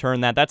overturn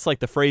that. That's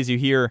like the phrase you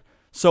hear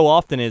so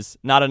often is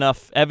not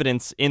enough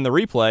evidence in the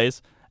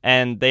replays,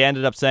 and they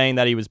ended up saying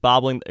that he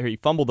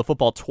fumbled the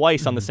football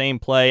twice on the same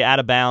play, out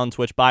of bounds,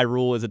 which by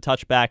rule is a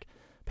touchback.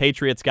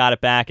 Patriots got it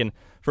back, and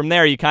from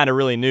there you kind of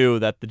really knew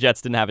that the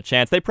Jets didn't have a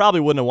chance. They probably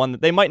wouldn't have won.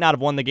 They might not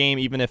have won the game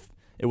even if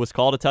it was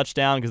called a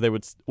touchdown because they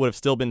would have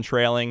still been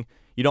trailing.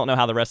 You don't know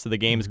how the rest of the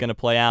game is going to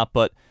play out,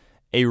 but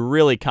a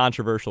really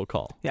controversial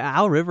call. Yeah,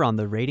 Al River on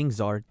the ratings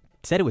czar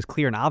said it was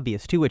clear and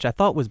obvious too, which I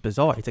thought was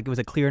bizarre. It's like it was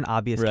a clear and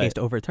obvious case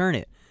to overturn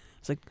it.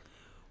 It's like,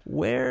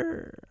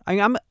 where? I'm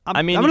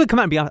going to come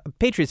out and be honest. A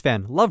Patriots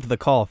fan, loved the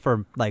call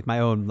for like my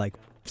own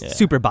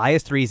super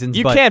biased reasons.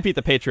 You can't beat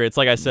the Patriots,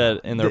 like I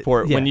said in the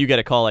report, when you get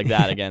a call like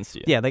that against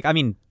you. Yeah,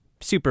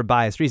 super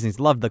biased reasons.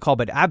 Loved the call,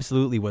 but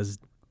absolutely was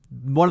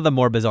one of the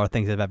more bizarre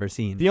things I've ever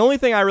seen. The only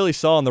thing I really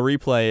saw in the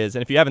replay is,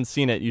 and if you haven't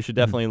seen it, you should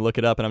definitely look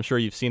it up, and I'm sure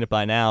you've seen it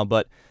by now,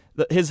 but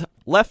his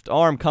left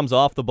arm comes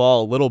off the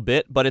ball a little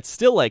bit, but it's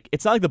still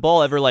it's not like the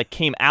ball ever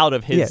came out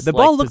of his the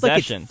ball looked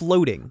possession. like it's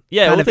floating.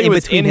 Yeah, it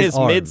was in his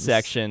arms.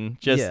 midsection.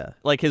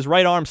 His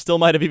right arm still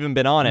might have even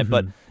been on it,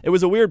 but it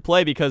was a weird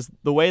play because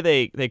the way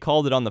they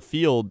called it on the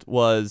field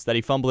was that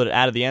he fumbled it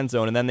out of the end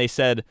zone, and then they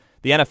said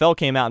the NFL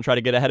came out and tried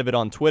to get ahead of it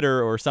on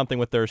Twitter or something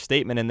with their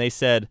statement, and they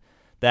said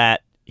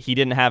that he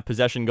didn't have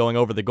possession going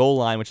over the goal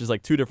line, which is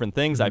two different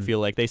things, I feel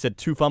like. They said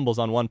 2 fumbles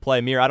on one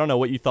play. Mir, I don't know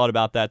what you thought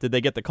about that. Did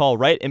they get the call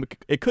right?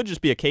 It could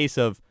just be a case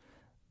of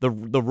the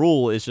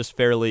rule is just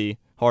fairly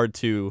hard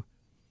to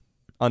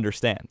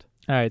understand.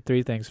 All right,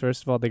 3 things.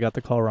 First of all, they got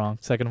the call wrong.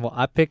 Second of all,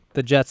 I picked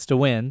the Jets to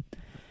win,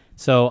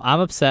 so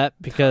I'm upset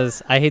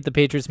because I hate the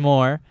Patriots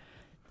more.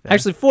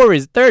 Actually, 4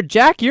 reasons. Third,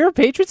 Jack, you're a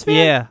Patriots fan?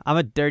 Yeah, I'm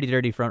a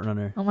dirty front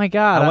runner. Oh, my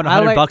God. I won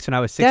 $100 when I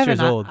was 6 Devin,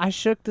 years old. I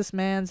shook this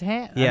man's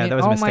hand. Yeah, that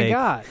was a mistake.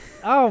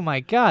 Oh, my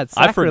God.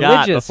 I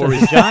forgot before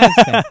we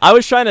Giants fan. I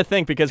was trying to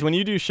think because when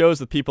you do shows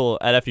with people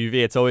at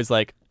FUV, it's always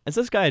like, is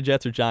this guy a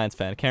Jets or Giants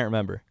fan? I can't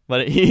remember.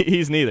 But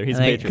he's neither. He's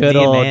a Patriots. Good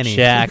old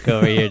Jack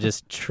over here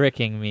just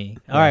tricking me.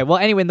 All right. Well,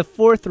 anyway, and the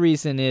 4th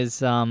reason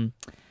is... all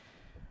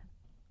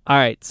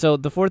right. So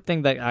the 4th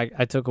thing that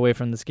I took away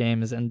from this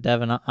game is, and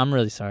Devin, I'm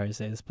really sorry to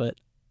say this, but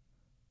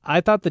I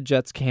thought the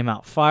Jets came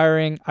out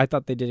firing. I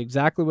thought they did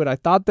exactly what I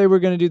thought they were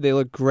going to do. They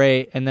looked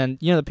great. And then,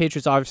 the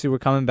Patriots obviously were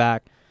coming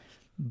back.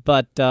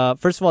 But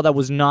first of all, that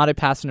was not a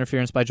pass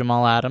interference by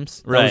Jamal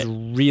Adams. Right. That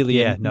was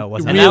really, no, it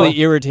wasn't. really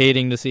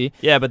irritating to see.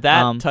 Yeah, but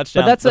that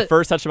touchdown, that's the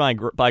first touchdown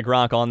by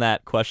Gronk on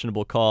that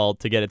questionable call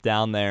to get it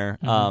down there,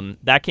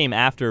 that came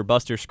after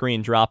Buster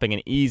Screen dropping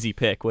an easy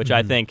pick, which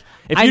I think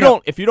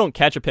if you don't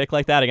catch a pick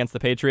like that against the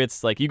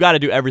Patriots, you got to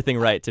do everything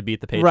right to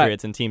beat the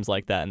Patriots and teams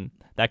like that, and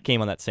that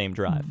came on that same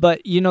drive.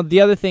 But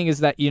the other thing is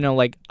that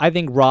I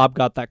think Rob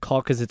got that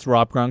call because it's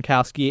Rob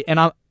Gronkowski, and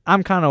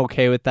I'm kind of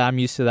okay with that. I'm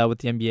used to that with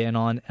the NBA and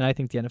all, and I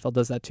think the NFL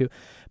does that too.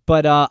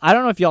 But I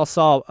don't know if y'all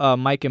saw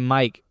Mike and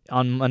Mike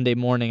on Monday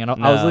morning, and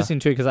I was listening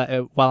to it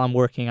because while I'm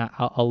working,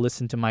 I'll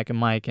listen to Mike and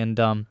Mike,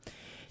 and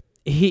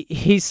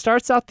he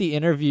starts out the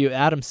interview,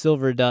 Adam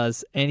Silver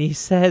does, and he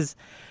says,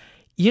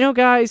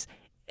 guys,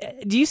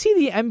 do you see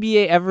the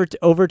NBA ever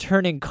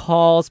overturning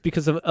calls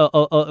because of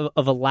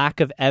a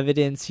lack of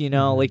evidence? He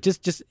always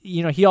says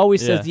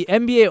the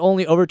NBA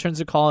only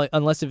overturns a call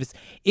unless if it's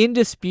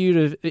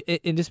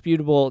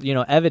indisputable,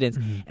 evidence.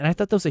 And I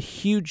thought that was a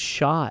huge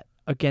shot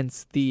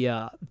against the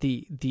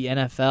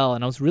NFL,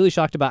 and I was really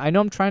shocked about it. I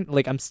know I'm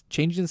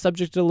changing the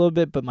subject a little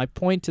bit, but my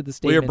point to the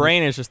statement. Well, your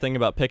brain is just thinking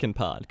about Pick and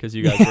Pod because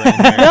you guys were in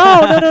there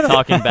no.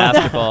 talking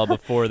basketball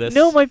before this.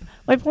 No, my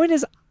point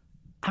is,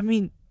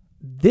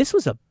 this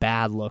was a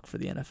bad look for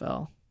the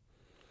NFL.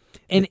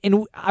 And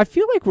I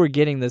feel like we're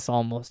getting this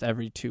almost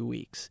every 2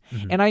 weeks.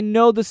 And I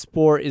know the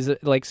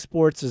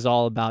sports is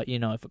all about,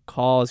 if a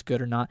call is good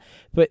or not.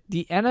 But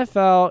the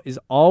NFL is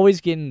always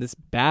getting this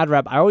bad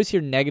rap. I always hear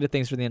negative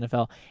things for the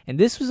NFL. And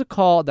this was a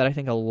call that I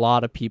think a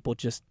lot of people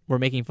just were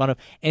making fun of.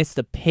 And it's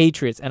the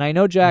Patriots. And I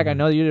know, Jack, I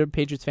know you're a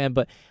Patriots fan,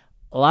 but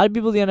a lot of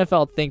people in the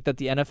NFL think that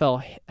the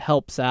NFL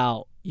helps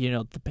out,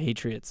 the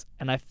Patriots.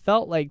 And I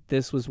felt like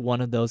this was one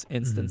of those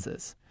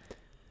instances.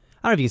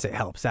 I don't know if you can say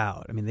helps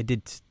out. They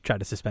did try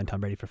to suspend Tom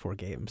Brady for 4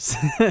 games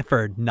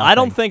for nothing. I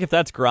don't think if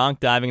that's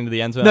Gronk diving into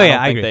the end zone,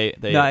 I agree.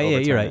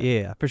 You're right.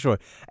 Yeah, for sure.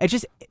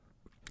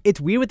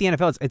 It's weird with the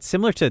NFL. It's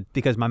similar to,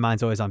 because my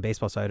mind's always on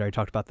baseball, so I already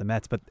talked about the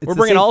Mets. But we're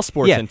bringing all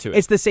sports into it.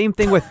 It's the same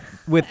thing with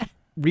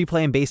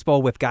replay in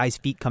baseball with guys'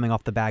 feet coming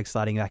off the bag,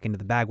 sliding back into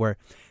the bag, where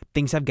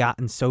things have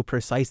gotten so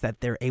precise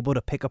that they're able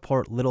to pick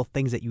apart little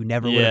things that you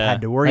never would have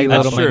had to worry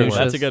about. That's true.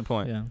 That's a good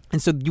point. Yeah.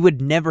 And so you would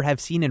never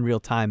have seen in real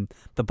time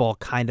the ball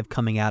kind of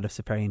coming out of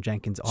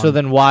Safarian-Jenkins' arm. So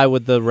then why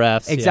would the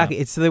refs? Exactly.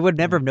 Yeah. So they would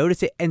never have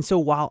noticed it. And so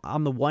while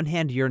on the one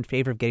hand, you're in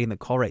favor of getting the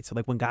call right. So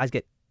when guys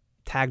get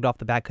tagged off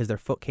the back because their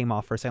foot came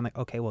off for a second, I'm like,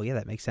 okay, well, yeah,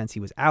 that makes sense. He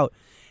was out.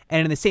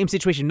 And in the same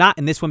situation, not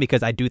in this one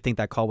because I do think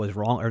that call was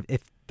wrong, or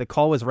if the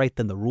call was right,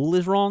 then the rule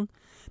is wrong,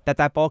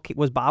 that ball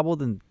was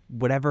bobbled and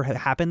whatever had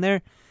happened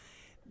there.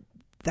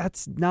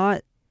 That's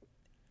not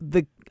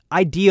the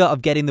idea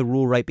of getting the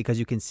rule right because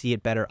you can see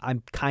it better.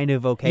 I'm kind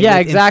of okay. Yeah,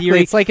 with, exactly.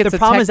 Theory. It's like it's the a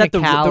problem is that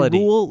the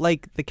rule,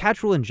 the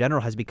catch rule in general,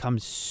 has become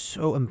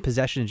so, and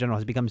possession in general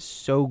has become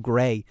so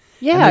gray.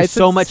 Yeah, and there's it's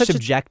so much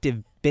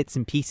subjective bits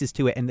and pieces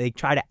to it, and they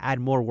try to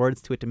add more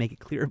words to it to make it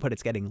clearer, but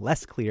it's getting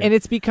less clear. And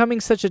it's becoming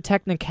such a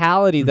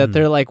technicality that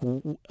they're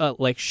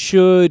like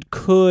should,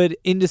 could,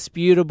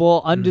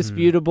 indisputable,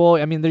 undisputable.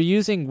 They're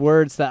using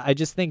words that I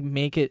just think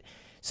make it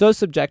so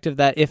subjective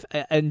that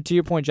and to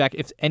your point, Jack,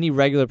 if any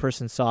regular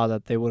person saw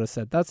that, they would have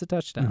said, that's a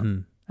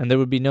touchdown. and there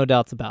would be no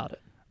doubts about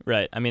it.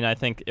 Right. I mean, I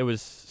think it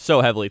was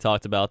so heavily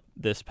talked about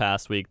this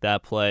past week,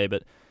 that play,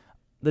 but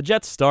the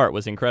Jets' start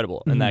was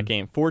incredible in that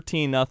game.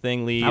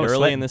 14-0 lead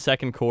early in the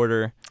second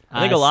quarter. I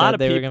think a lot of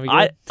people.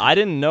 I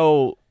didn't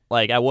know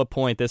at what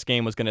point this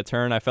game was going to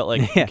turn. I felt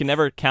like you can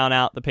never count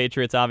out the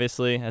Patriots,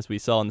 obviously, as we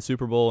saw in the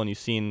Super Bowl and you've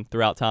seen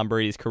throughout Tom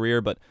Brady's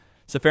career. But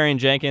Safarian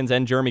Jenkins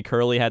and Jeremy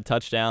Curley had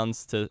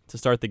touchdowns to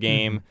start the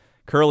game.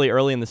 Curley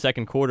early in the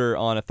second quarter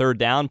on a third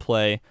down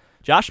play.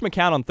 Josh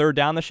McCown on third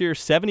down this year,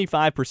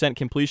 75%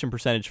 completion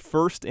percentage,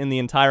 first in the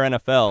entire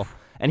NFL.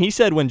 And he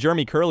said when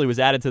Jeremy Curley was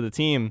added to the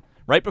team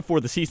right before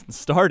the season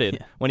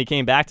started, when he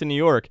came back to New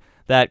York,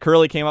 that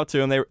Curley came up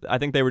to him. I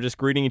think they were just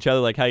greeting each other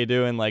like, how you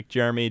doing? Like,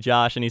 Jeremy,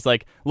 Josh. And he's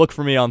like, look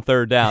for me on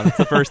third down. That's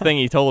the first thing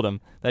he told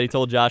him, that he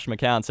told Josh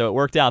McCown. So it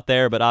worked out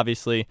there, but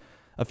obviously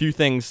a few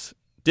things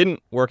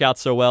didn't work out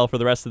so well for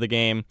the rest of the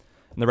game.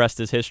 And the rest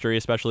is history,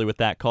 especially with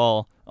that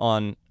call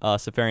on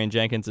Safarian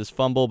Jenkins'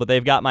 fumble. But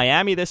they've got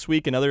Miami this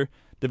week, another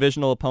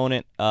divisional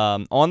opponent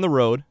on the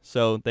road.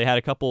 So they had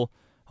a couple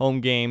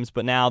home games,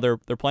 but now they're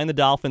playing the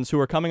Dolphins, who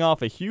are coming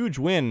off a huge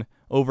win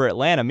over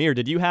Atlanta. Mir,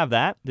 did you have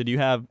that? Did you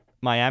have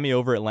Miami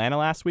over Atlanta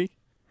last week?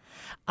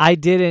 I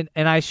didn't,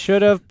 and I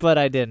should have, but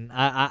I didn't.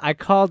 I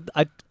called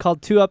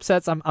two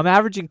upsets. I'm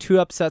averaging 2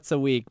 upsets a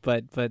week,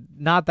 but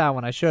not that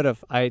one. I should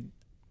have.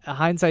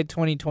 Hindsight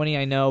 2020,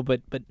 I know,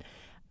 but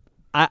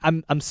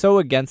I'm so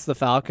against the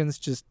Falcons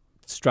just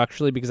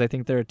structurally because I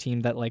think they're a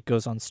team that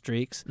goes on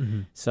streaks.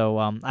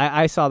 So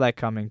I saw that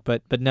coming,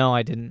 but no,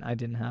 I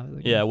didn't have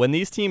it. Yeah, when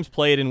these teams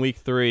played in week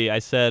 3, I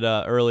said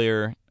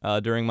earlier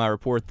during my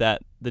report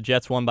that the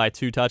Jets won by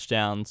 2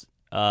 touchdowns.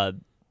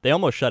 They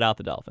almost shut out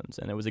the Dolphins,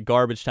 and it was a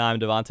garbage time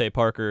Devontae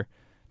Parker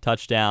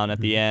touchdown at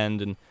the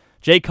end. And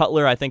Jay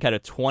Cutler, I think, had a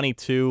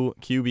 22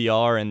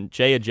 QBR, and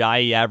Jay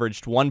Ajayi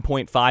averaged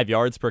 1.5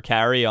 yards per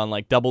carry on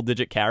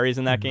double-digit carries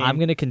in that game. I'm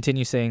going to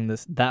continue saying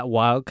this. That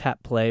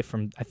Wildcat play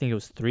from, I think it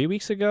was 3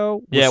 weeks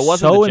ago, it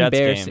wasn't so the Jets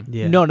embarrassing.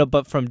 game. Yeah. No,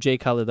 but from Jay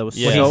Cutler, that was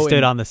when he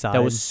stood on the side.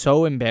 That was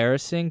so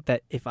embarrassing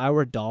that if I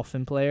were a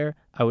Dolphin player,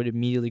 I would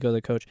immediately go to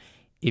the coach.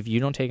 If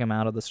you don't take him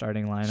out of the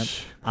starting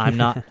lineup, I'm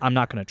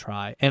not going to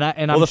try. And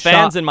the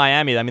fans in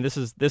Miami, I mean, this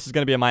is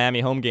going to be a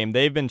Miami home game.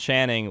 They've been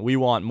chanting, "We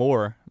want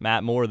more."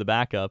 Matt Moore, the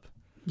backup.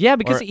 Yeah,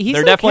 because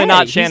they're definitely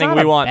not chanting,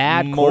 "We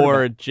want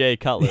more." Jay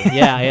Cutler.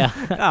 Yeah.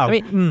 I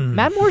mean,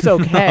 Matt Moore's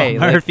okay.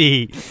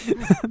 Murphy,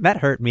 that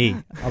hurt me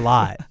a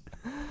lot.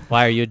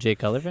 Why are you a Jay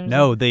Cutler fan?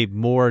 No,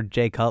 more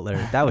Jay Cutler.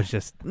 That was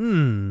just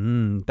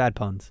bad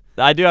puns.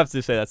 I do have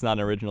to say that's not an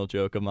original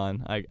joke of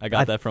mine. I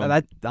got that from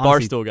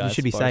Barstool guys. You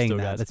should be saying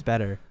that. That's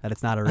better. That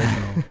it's not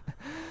original.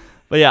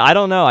 But yeah, I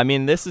don't know. I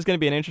mean, this is going to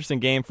be an interesting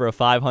game for a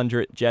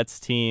 500 Jets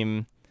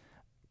team.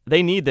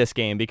 They need this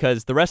game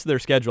because the rest of their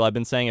schedule, I've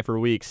been saying it for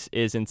weeks,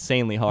 is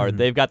insanely hard.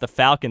 They've got the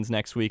Falcons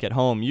next week at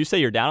home. You say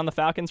you're down on the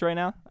Falcons right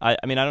now? I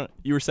mean, I don't.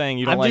 You were saying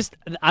you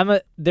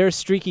don't they're a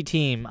streaky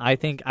team. I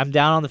think I'm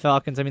down on the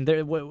Falcons. I mean,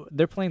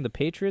 they're playing the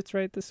Patriots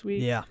right this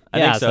week. Yeah, I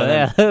think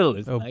so. They'll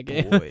lose that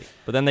game. Boy.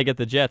 But then they get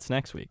the Jets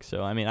next week.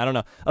 So I mean, I don't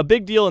know. A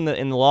big deal in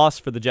the loss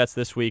for the Jets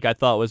this week, I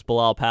thought, was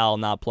Bilal Powell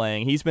not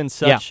playing. He's been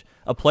such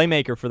a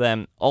playmaker for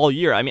them all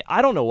year. I mean,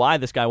 I don't know why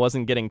this guy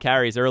wasn't getting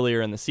carries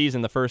earlier in the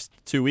season, the first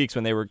 2 weeks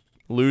when they were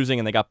losing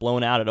and they got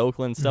blown out at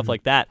Oakland, stuff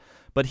like that.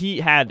 But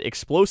he had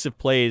explosive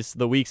plays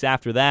the weeks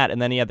after that,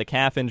 and then he had the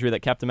calf injury that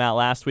kept him out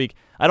last week.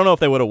 I don't know if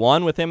they would have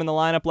won with him in the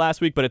lineup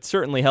last week, but it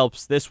certainly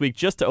helps this week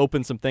just to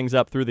open some things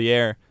up through the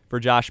air for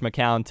Josh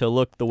McCown to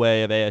look the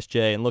way of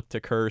ASJ and look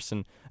to Curse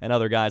and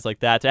other guys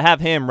like that. To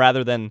have him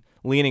rather than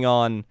leaning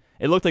on,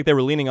 it looked like they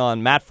were leaning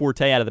on Matt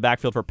Forte out of the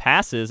backfield for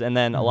passes, and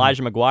then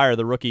Elijah McGuire,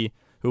 the rookie,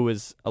 who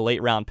was a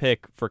late-round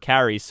pick, for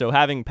carries. So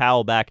having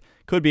Powell back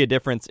could be a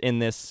difference in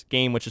this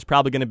game, which is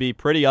probably going to be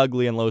pretty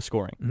ugly and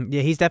low-scoring.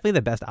 Yeah, he's definitely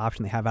the best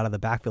option they have out of the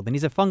backfield, and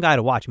he's a fun guy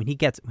to watch. I mean,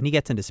 when he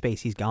gets into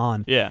space, he's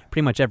gone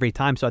pretty much every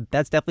time. So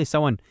that's definitely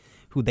someone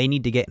who they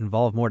need to get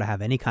involved more to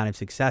have any kind of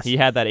success. He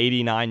had that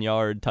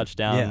 89-yard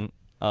touchdown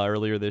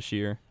earlier this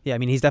year. Yeah, I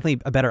mean, he's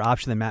definitely a better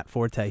option than Matt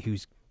Forte,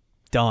 who's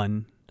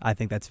done. I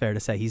think that's fair to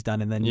say. He's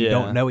done, and then you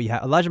don't know what you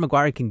have. Elijah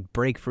McGuire can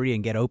break free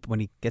and get open when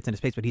he gets into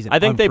space, but he's an I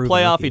think they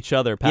play off rookie. each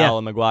other, Powell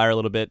and McGuire, a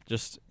little bit,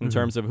 just in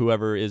terms of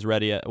whoever is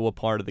ready at what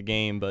part of the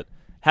game. But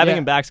having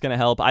him back is going to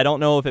help. I don't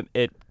know if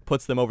it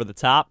puts them over the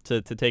top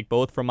to take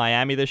both from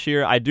Miami this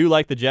year. I do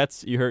like the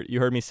Jets. You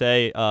heard me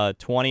say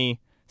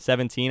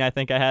 20-17, I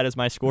think I had as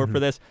my score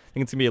for this. I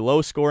think it's going to be a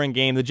low-scoring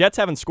game. The Jets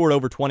haven't scored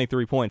over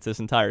 23 points this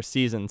entire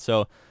season,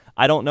 so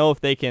I don't know if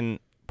they can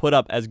put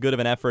up as good of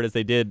an effort as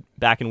they did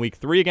back in week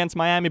 3 against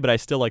Miami, but I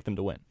still like them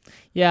to win.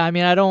 Yeah, I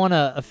mean, I don't want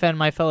to offend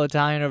my fellow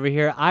Italian over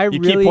here. You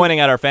keep pointing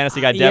at our fantasy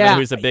guy, Devin,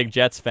 who's a big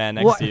Jets fan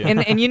next to you.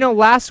 And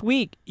last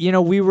week,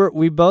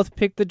 we both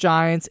picked the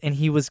Giants, and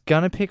he was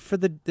going to pick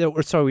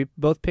we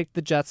both picked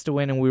the Jets to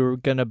win, and we were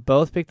going to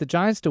both pick the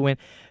Giants to win.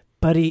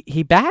 but he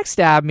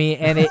backstabbed me,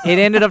 and it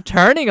ended up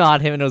turning on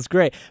him, and it was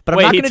great. But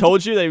Wait, I'm not he gonna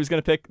told you that he was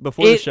going to pick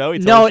before the show? He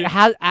told you?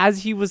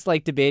 As he was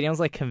like debating, I was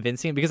like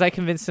convincing him, because I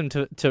convinced him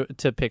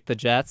to pick the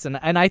Jets, and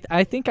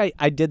I think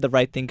I did the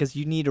right thing, because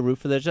you need to root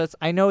for the Jets.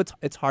 I know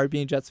it's hard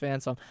being a Jets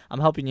fan, so I'm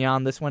helping you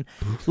on this one.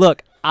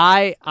 Look,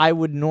 I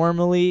would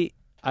normally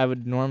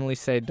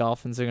say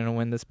Dolphins are going to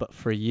win this, but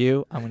for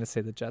you, I'm going to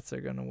say the Jets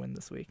are going to win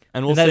this week.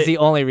 And that's the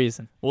only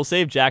reason. We'll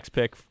save Jack's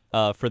pick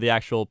for the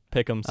actual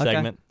Pick'em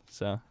segment.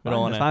 So we don't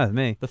want to. Fine with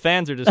me. The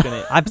fans are just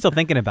going to. I'm still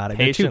thinking about it.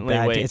 Patiently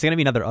wait. It's going to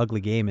be another ugly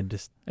game, and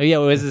just. Oh yeah,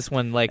 was this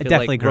one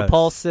definitely gross.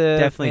 Repulsive?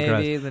 Definitely maybe,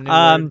 gross. The new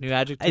word, new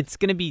adjective. It's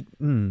going to be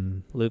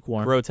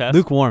lukewarm. Grotesque.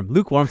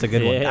 Lukewarm's a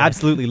good one.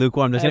 Absolutely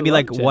lukewarm. There's going to be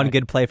like Jack. one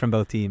good play from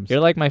both teams. You're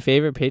like my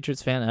favorite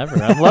Patriots fan ever.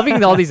 I'm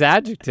loving all these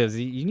adjectives.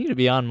 You need to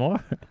be on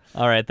more.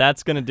 All right,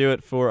 that's going to do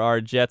it for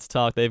our Jets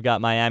talk. They've got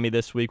Miami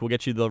this week. We'll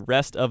get you the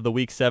rest of the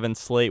Week 7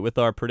 slate with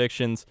our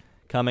predictions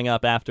coming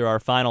up after our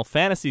final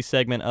fantasy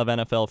segment of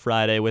NFL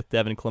Friday with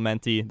Devin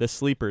Clementi, the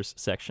Sleepers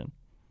section.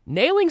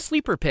 Nailing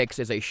sleeper picks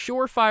is a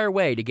surefire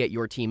way to get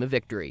your team a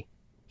victory.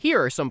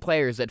 Here are some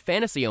players that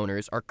fantasy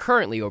owners are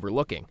currently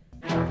overlooking.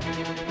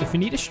 If you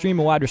need to stream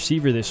a wide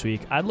receiver this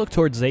week, I'd look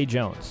towards Zay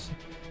Jones.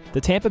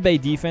 The Tampa Bay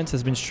defense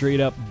has been straight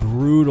up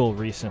brutal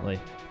recently,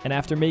 and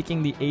after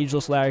making the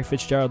ageless Larry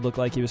Fitzgerald look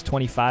like he was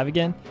 25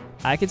 again,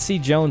 I could see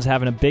Jones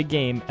having a big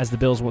game as the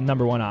Bills'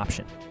 number one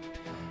option.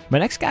 My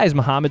next guy is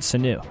Mohamed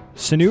Sanu.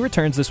 Sanu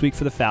returns this week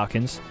for the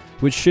Falcons,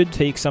 which should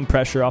take some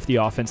pressure off the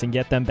offense and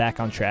get them back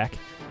on track.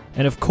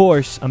 And of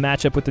course, a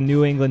matchup with the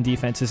New England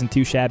defense isn't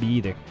too shabby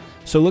either.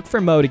 So look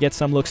for Mo to get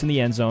some looks in the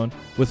end zone,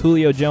 with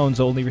Julio Jones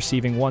only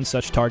receiving one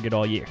such target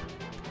all year.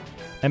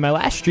 And my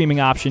last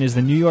streaming option is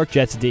the New York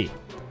Jets D.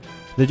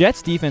 The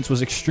Jets defense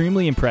was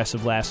extremely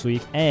impressive last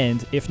week,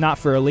 and if not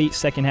for a late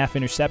second-half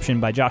interception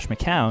by Josh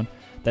McCown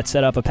that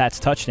set up a Pats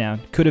touchdown,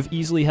 could have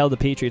easily held the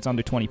Patriots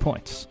under 20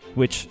 points,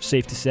 which,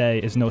 safe to say,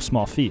 is no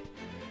small feat.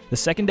 The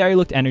secondary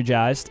looked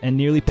energized and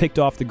nearly picked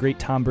off the great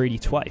Tom Brady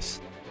twice.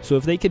 So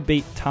if they could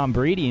bait Tom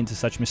Brady into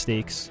such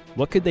mistakes,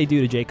 what could they do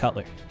to Jay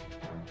Cutler?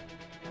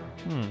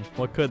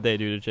 What could they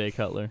do to Jay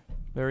Cutler?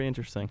 Very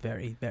interesting.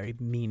 Very, very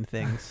mean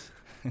things.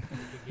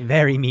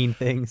 Very mean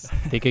things.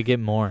 They could get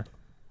more.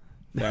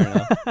 Fair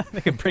enough.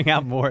 They could bring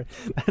out more.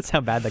 That's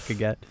how bad that could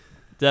get.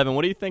 Devin,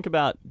 what do you think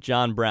about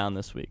John Brown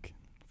this week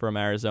from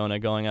Arizona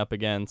going up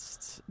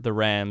against the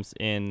Rams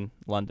in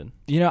London?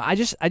 You know, I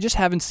just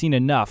haven't seen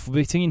enough.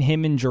 Between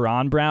him and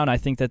Jerron Brown, I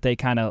think that they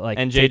kind of like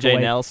and J.J.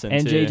 Nelson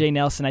and too. J.J.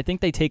 Nelson, I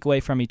think they take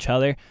away from each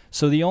other.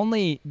 So the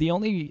only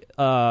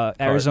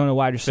Arizona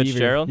wide receiver,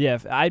 Fitzgerald? Yeah,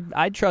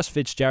 I'd trust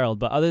Fitzgerald,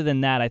 but other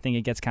than that, I think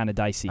it gets kind of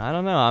dicey. I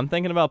don't know. I'm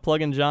thinking about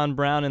plugging John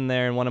Brown in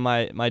there in one of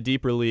my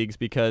deeper leagues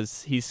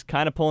because he's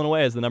kind of pulling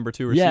away as the number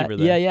 2 receiver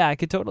there. Yeah, I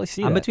could totally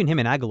see I'm that. between him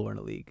and Aguilar in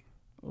a league.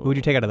 Who would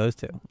you take out of those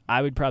two?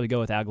 I would probably go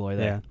with Aguilar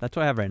there. Yeah, that's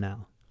what I have right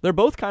now. They're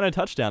both kind of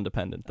touchdown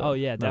dependent, though. Oh,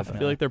 yeah, I definitely.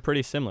 feel like they're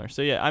pretty similar.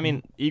 So, yeah, I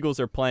mean, Eagles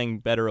are playing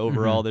better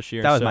overall this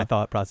year. That was so my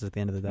thought process at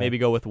the end of the day. maybe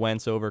go with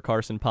Wentz over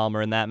Carson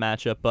Palmer in that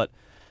matchup. But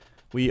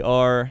we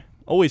are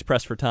always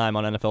pressed for time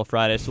on NFL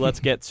Friday, so let's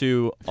get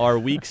to our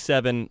Week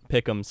 7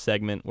 Pick'em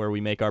segment where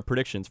we make our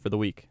predictions for the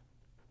week.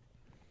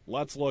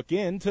 Let's look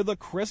into the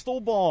crystal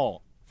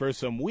ball for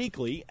some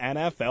weekly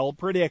NFL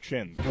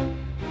predictions.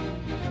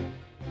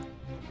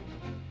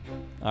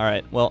 All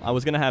right. Well, I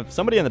was going to have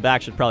somebody in the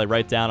back should probably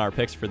write down our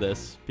picks for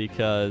this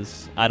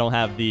because I don't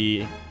have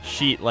the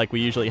sheet like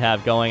we usually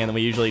have going, and then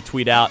we usually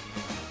tweet out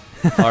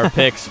our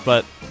picks,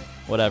 but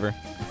whatever.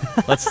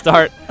 Let's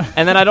start.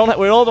 And then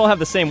we all don't have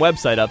the same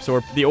website up,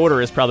 so the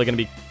order is probably going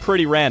to be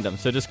pretty random.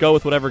 So just go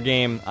with whatever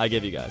game I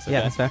give you guys. Okay?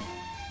 Yeah, that's fair.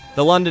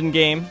 The London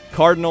game,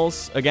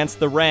 Cardinals against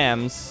the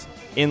Rams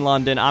in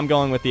London. I'm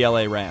going with the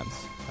LA Rams.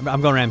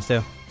 I'm going Rams,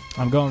 too.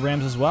 I'm going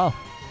Rams as well.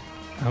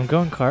 I'm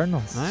going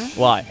Cardinals. Right.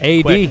 Why?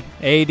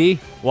 AD.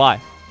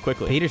 Why?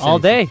 Quickly. Peterson. All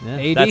day.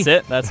 Yeah.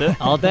 AD. That's it?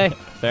 All day.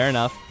 Fair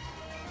enough.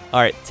 All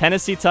right,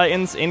 Tennessee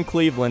Titans in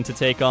Cleveland to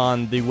take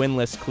on the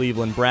winless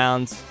Cleveland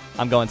Browns.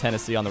 I'm going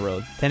Tennessee on the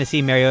road.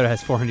 Tennessee, Mariota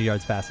has 400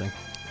 yards passing.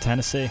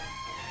 Tennessee.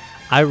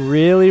 I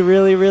really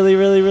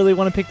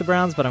want to pick the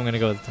Browns, but I'm going to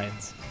go with the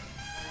Titans.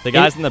 The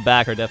guys in the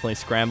back are definitely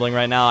scrambling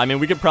right now. I mean,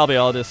 we could probably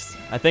all just...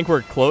 I think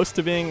we're close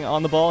to being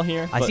on the ball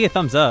here. I see a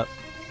thumbs up.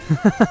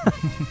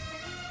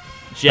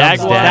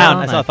 Jaguars. Down.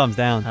 I saw a thumbs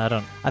down.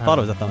 I thought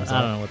it was a thumbs up.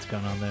 I don't know what's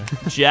going on there.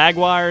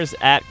 Jaguars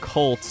at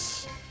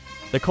Colts.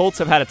 The Colts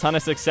have had a ton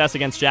of success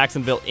against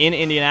Jacksonville in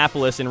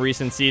Indianapolis in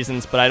recent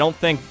seasons, but I don't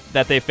think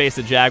that they faced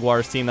a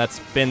Jaguars team that's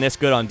been this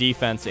good on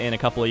defense in a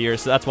couple of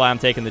years, so that's why I'm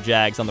taking the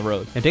Jags on the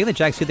road. And taking the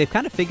Jags, too, they've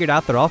kind of figured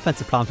out their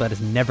offensive problem that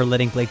is never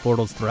letting Blake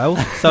Bortles throw.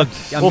 So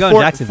I'm going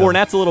Jacksonville.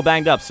 Fournette's a little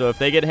banged up, so if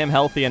they get him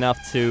healthy enough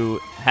to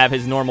have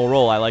his normal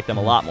role, I like them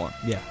a lot more.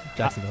 Yeah,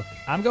 Jacksonville.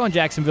 I'm going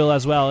Jacksonville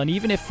as well, and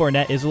even if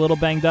Fournette is a little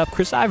banged up,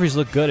 Chris Ivory's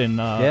looked good,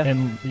 so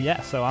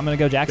I'm going to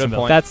go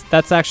Jacksonville.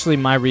 That's actually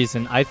my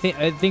reason. I think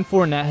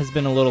Fournette has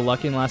been a little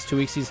lucky in the last 2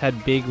 weeks. He's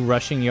had big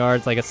rushing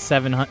yards, like a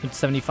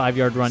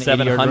 75-yard run,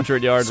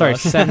 700-yard sorry,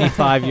 rush.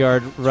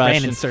 75-yard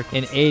rush, an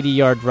circles.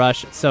 80-yard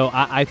rush. So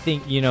I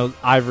think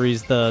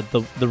Ivory's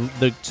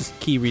the just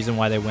key reason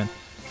why they win.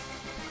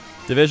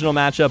 Divisional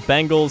matchup: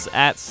 Bengals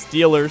at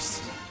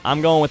Steelers.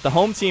 I'm going with the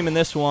home team in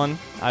this one.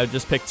 I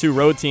just picked 2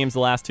 road teams the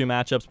last 2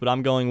 matchups, but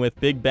I'm going with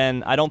Big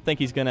Ben. I don't think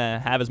he's going to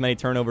have as many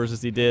turnovers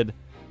as he did.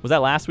 Was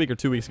that last week or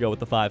 2 weeks ago with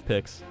the 5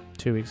 picks?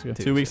 2 weeks ago.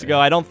 2 weeks ago.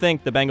 I don't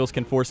think the Bengals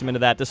can force him into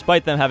that,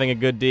 despite them having a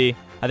good D.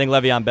 I think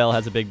Le'Veon Bell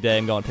has a big day.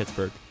 I'm going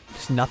Pittsburgh.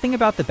 Just nothing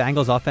about the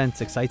Bengals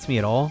offense excites me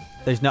at all.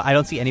 I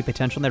don't see any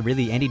potential in there.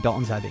 Really, Andy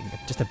Dalton's having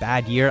just a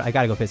bad year. I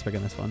got to go Pittsburgh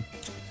in this one.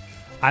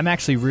 I'm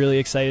actually really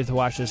excited to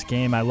watch this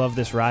game. I love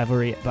this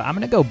rivalry, but I'm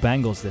going to go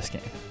Bengals this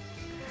game.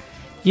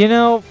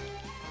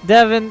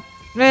 Devin,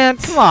 man,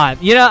 come on.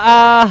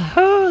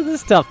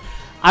 This is tough.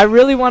 I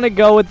really want to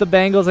go with the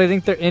Bengals. I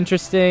think they're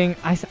interesting.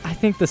 I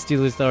think the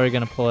Steelers, though, are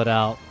going to pull it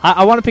out.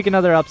 I want to pick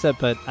another upset,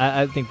 but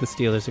I think the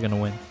Steelers are going to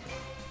win.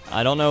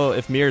 I don't know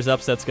if Mir's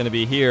upset's going to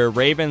be here.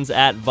 Ravens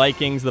at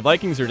Vikings. The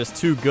Vikings are just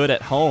too good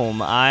at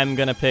home. I'm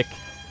going to pick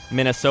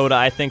Minnesota.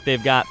 I think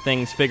they've got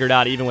things figured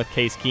out, even with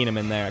Case Keenum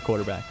in there at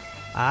quarterback.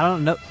 I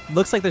don't know.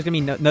 Looks like there's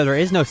going to be there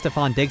is no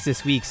Stephon Diggs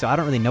this week, so I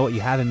don't really know what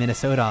you have in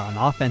Minnesota on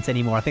offense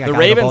anymore. I think the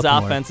Ravens'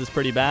 offense is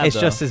pretty bad. It's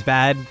just as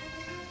bad,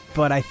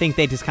 but I think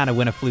they just kind of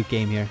win a fluke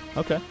game here.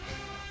 Okay.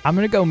 I'm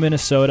going to go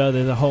Minnesota.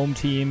 They're the home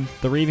team.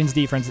 The Ravens'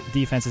 defense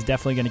is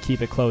definitely going to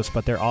keep it close,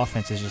 but their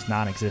offense is just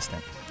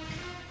non-existent.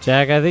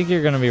 Jack, I think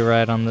you're going to be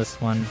right on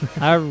this one.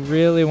 I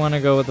really want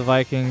to go with the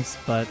Vikings,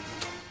 but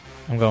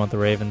I'm going with the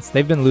Ravens.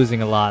 They've been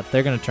losing a lot.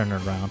 They're going to turn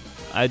it around.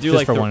 I do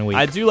like 1 week.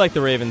 I do like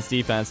the Ravens'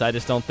 defense. I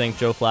just don't think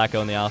Joe Flacco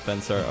and the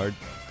offense are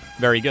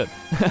very good.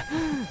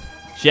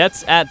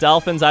 Jets at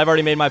Dolphins. I've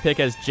already made my pick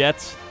as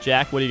Jets.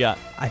 Jack, what do you got?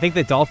 I think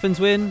the Dolphins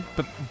win,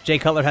 but Jay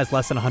Cutler has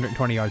less than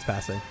 120 yards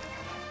passing.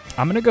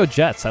 I'm going to go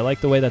Jets. I like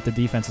the way that the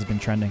defense has been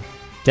trending.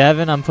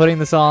 Devin, I'm putting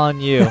this all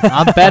on you.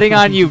 I'm betting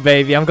on you,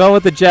 baby. I'm going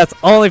with the Jets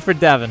only for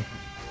Devin.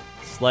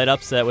 Slight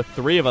upset with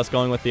 3 of us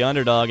going with the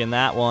underdog in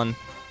that one.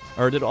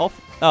 Or did all...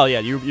 Oh, yeah,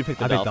 you picked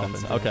the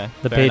Dolphins. Okay.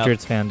 The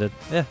Patriots fan did.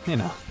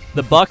 Yeah,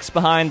 The Bucks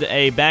behind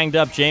a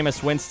banged-up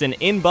Jameis Winston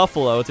in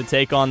Buffalo to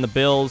take on the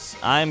Bills.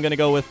 I'm going to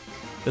go with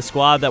the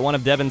squad that one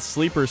of Devin's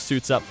sleepers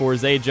suits up for.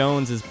 Zay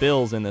Jones is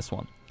Bills in this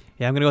one.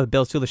 Yeah, I'm going to go with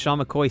Bills, too.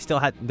 LaShawn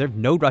McCoy there are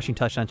no rushing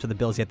touchdowns for the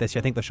Bills yet this year.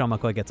 I think LaShawn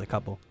McCoy gets a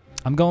couple.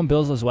 I'm going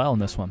Bills as well in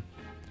this one.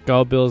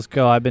 Go, Bills,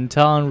 go. I've been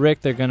telling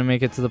Rick they're going to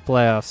make it to the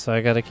playoffs, so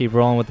I got to keep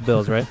rolling with the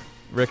Bills, right?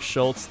 Rick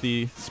Schultz,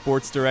 the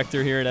sports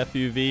director here at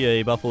FUV,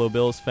 a Buffalo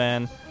Bills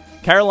fan.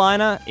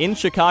 Carolina in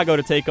Chicago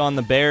to take on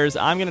the Bears.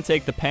 I'm going to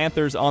take the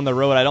Panthers on the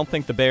road. I don't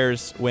think the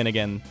Bears win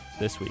again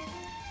this week.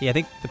 Yeah, I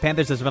think the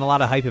Panthers, there's been a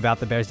lot of hype about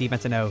the Bears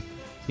defense. I know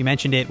you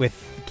mentioned it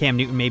with Cam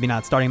Newton maybe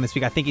not starting this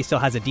week. I think he still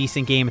has a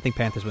decent game. I think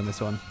Panthers win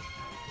this one.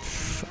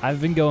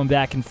 I've been going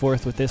back and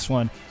forth with this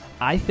one.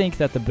 I think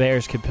that the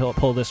Bears could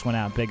pull this one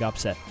out. Big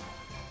upset.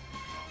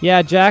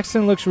 Yeah,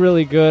 Jackson looks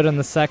really good on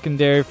the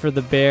secondary for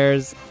the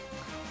Bears.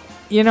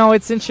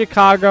 It's in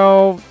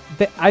Chicago.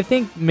 I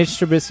think Mitch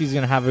Trubisky's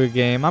going to have a good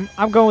game.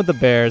 I'm going with the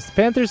Bears. The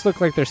Panthers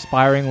look like they're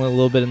spiraling a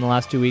little bit in the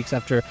last 2 weeks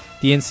after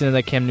the incident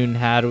that Cam Newton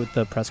had with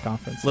the press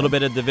conference. A little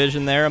bit of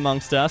division there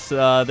amongst us.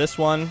 This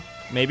one,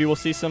 maybe we'll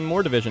see some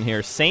more division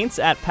here. Saints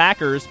at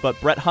Packers, but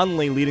Brett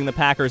Hundley leading the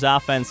Packers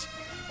offense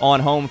on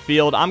home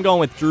field. I'm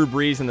going with Drew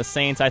Brees and the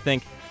Saints. I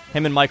think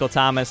him and Michael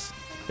Thomas,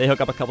 they hook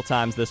up a couple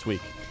times this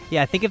week.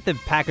 Yeah, I think if the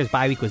Packers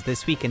bye week was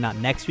this week and not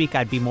next week,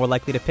 I'd be more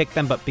likely to pick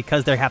them. But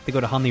because they have to go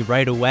to Hundley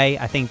right away,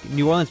 I think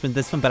New Orleans wins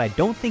this one. But I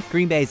don't think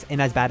Green Bay is in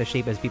as bad a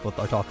shape as people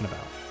are talking about.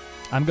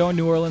 I'm going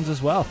New Orleans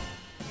as well.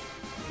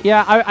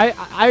 Yeah,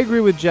 I agree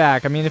with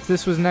Jack. I mean, if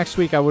this was next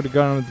week, I would have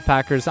gone with the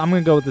Packers. I'm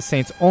going to go with the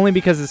Saints only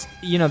because it's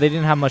they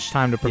didn't have much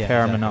time to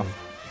prepare them enough.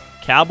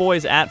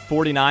 Cowboys at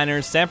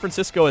 49ers. San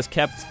Francisco has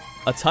kept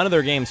a ton of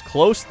their games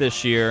close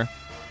this year.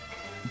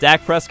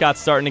 Dak Prescott's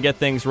starting to get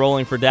things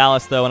rolling for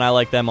Dallas, though, and I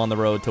like them on the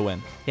road to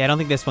win. Yeah, I don't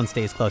think this one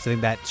stays close. I think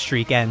that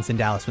streak ends and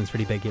Dallas wins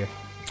pretty big here.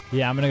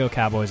 Yeah, I'm going to go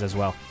Cowboys as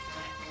well.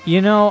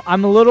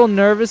 I'm a little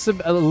nervous,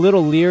 a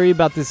little leery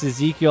about this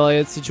Ezekiel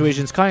Elliott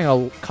situation. It's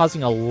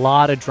causing a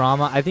lot of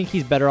drama. I think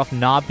he's better off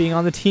not being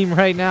on the team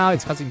right now.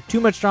 It's causing too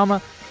much drama.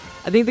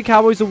 I think the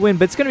Cowboys will win,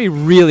 but it's going to be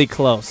really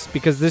close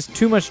because there's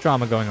too much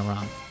drama going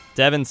around.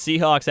 Devin,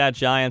 Seahawks at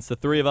Giants. The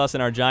 3 of us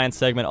in our Giants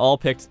segment all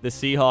picked the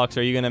Seahawks.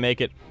 Are you going to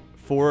make it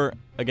 4-0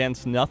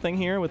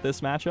 here with this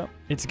matchup?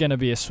 It's going to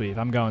be a sweep.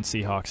 I'm going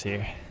Seahawks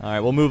here. All right,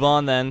 we'll move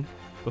on then.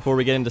 Before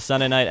we get into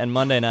Sunday night and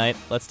Monday night,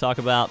 let's talk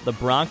about the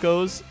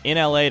Broncos in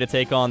L.A. to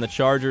take on the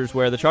Chargers,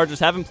 where the Chargers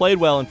haven't played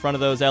well in front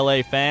of those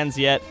L.A. fans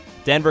yet.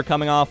 Denver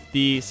coming off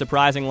the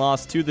surprising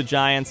loss to the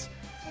Giants.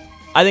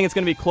 I think it's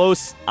going to be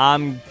close.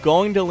 I'm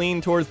going to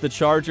lean towards the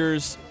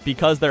Chargers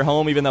because they're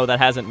home, even though that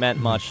hasn't meant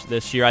much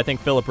this year. I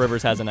think Phillip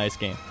Rivers has a nice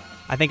game.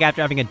 I think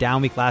after having a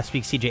down week last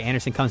week, C.J.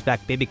 Anderson comes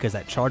back big because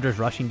that Chargers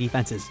rushing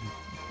defense is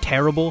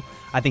terrible.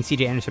 I think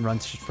C.J. Anderson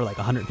runs for like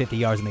 150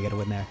 yards and they get a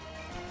win there.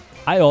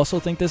 I also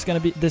think this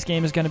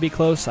game is going to be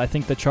close. I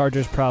think the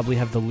Chargers probably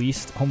have the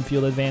least home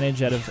field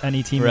advantage out of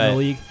any team in the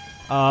league.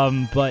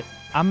 But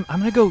I'm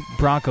going to go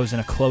Broncos in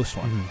a close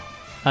one.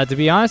 Mm-hmm. To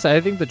be honest,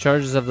 I think the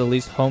Chargers have the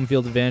least home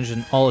field advantage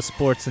in all of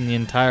sports in the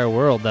entire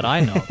world that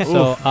I know.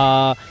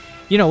 So,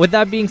 with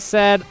that being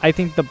said, I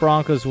think the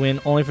Broncos win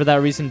only for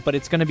that reason, but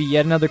it's going to be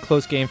yet another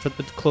close game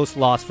close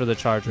loss for the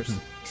Chargers.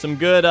 Mm-hmm. Some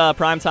good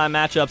primetime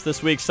matchups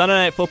this week. Sunday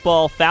Night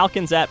Football,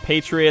 Falcons at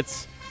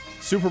Patriots.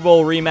 Super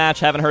Bowl rematch.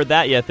 Haven't heard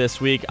that yet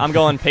this week. I'm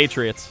going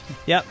Patriots.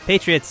 Yep,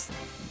 Patriots.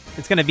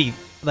 It's going to be,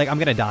 I'm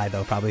going to die,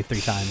 though, probably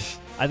 3 times.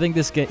 I think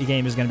this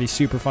game is going to be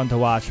super fun to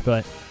watch,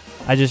 but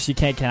you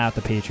can't count out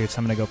the Patriots.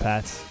 I'm going to go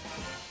Pats.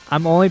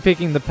 I'm only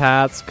picking the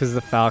Pats because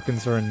the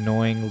Falcons are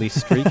annoyingly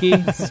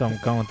streaky, so I'm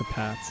going with the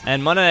Pats.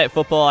 And Monday Night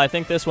Football, I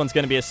think this one's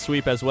going to be a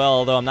sweep as well,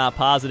 although I'm not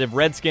positive.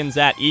 Redskins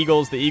at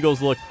Eagles. The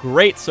Eagles look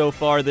great so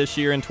far this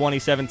year in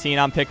 2017.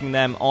 I'm picking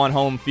them on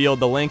home field.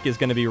 The Link is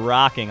going to be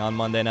rocking on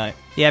Monday night.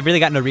 Yeah, I've really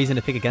got no reason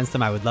to pick against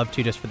them. I would love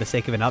to just for the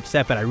sake of an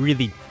upset, but I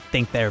really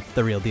think they're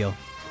the real deal.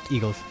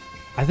 Eagles.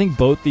 I think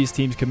both these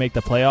teams could make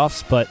the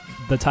playoffs, but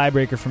the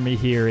tiebreaker for me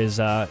here is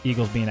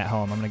Eagles being at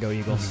home. I'm going to go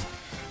Eagles. Mm-hmm.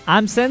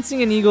 I'm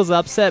sensing an Eagles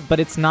upset, but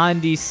it's not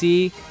in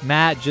D.C.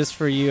 Matt, just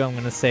for you, I'm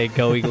going to say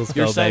go Eagles,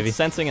 go, baby. You're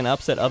sensing an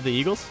upset of the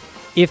Eagles?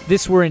 If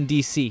this were in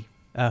D.C.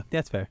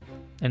 That's fair.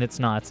 And it's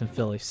not. It's in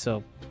Philly,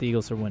 so the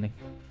Eagles are winning.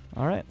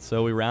 All right,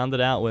 so we rounded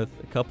out with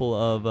a couple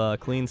of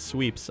clean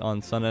sweeps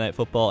on Sunday Night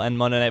Football and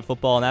Monday Night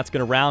Football, and that's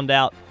going to round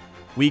out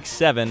Week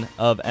 7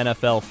 of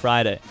NFL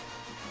Friday.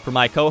 For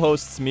my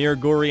co-hosts,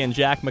 Ghouri and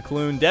Jack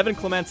McLoone, Devin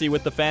Clementi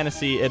with the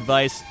fantasy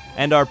advice,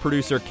 and our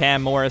producer,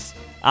 Cam Morris,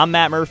 I'm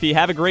Matt Murphy.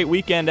 Have a great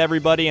weekend,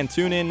 everybody, and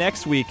tune in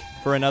next week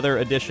for another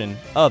edition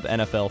of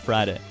NFL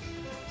Friday.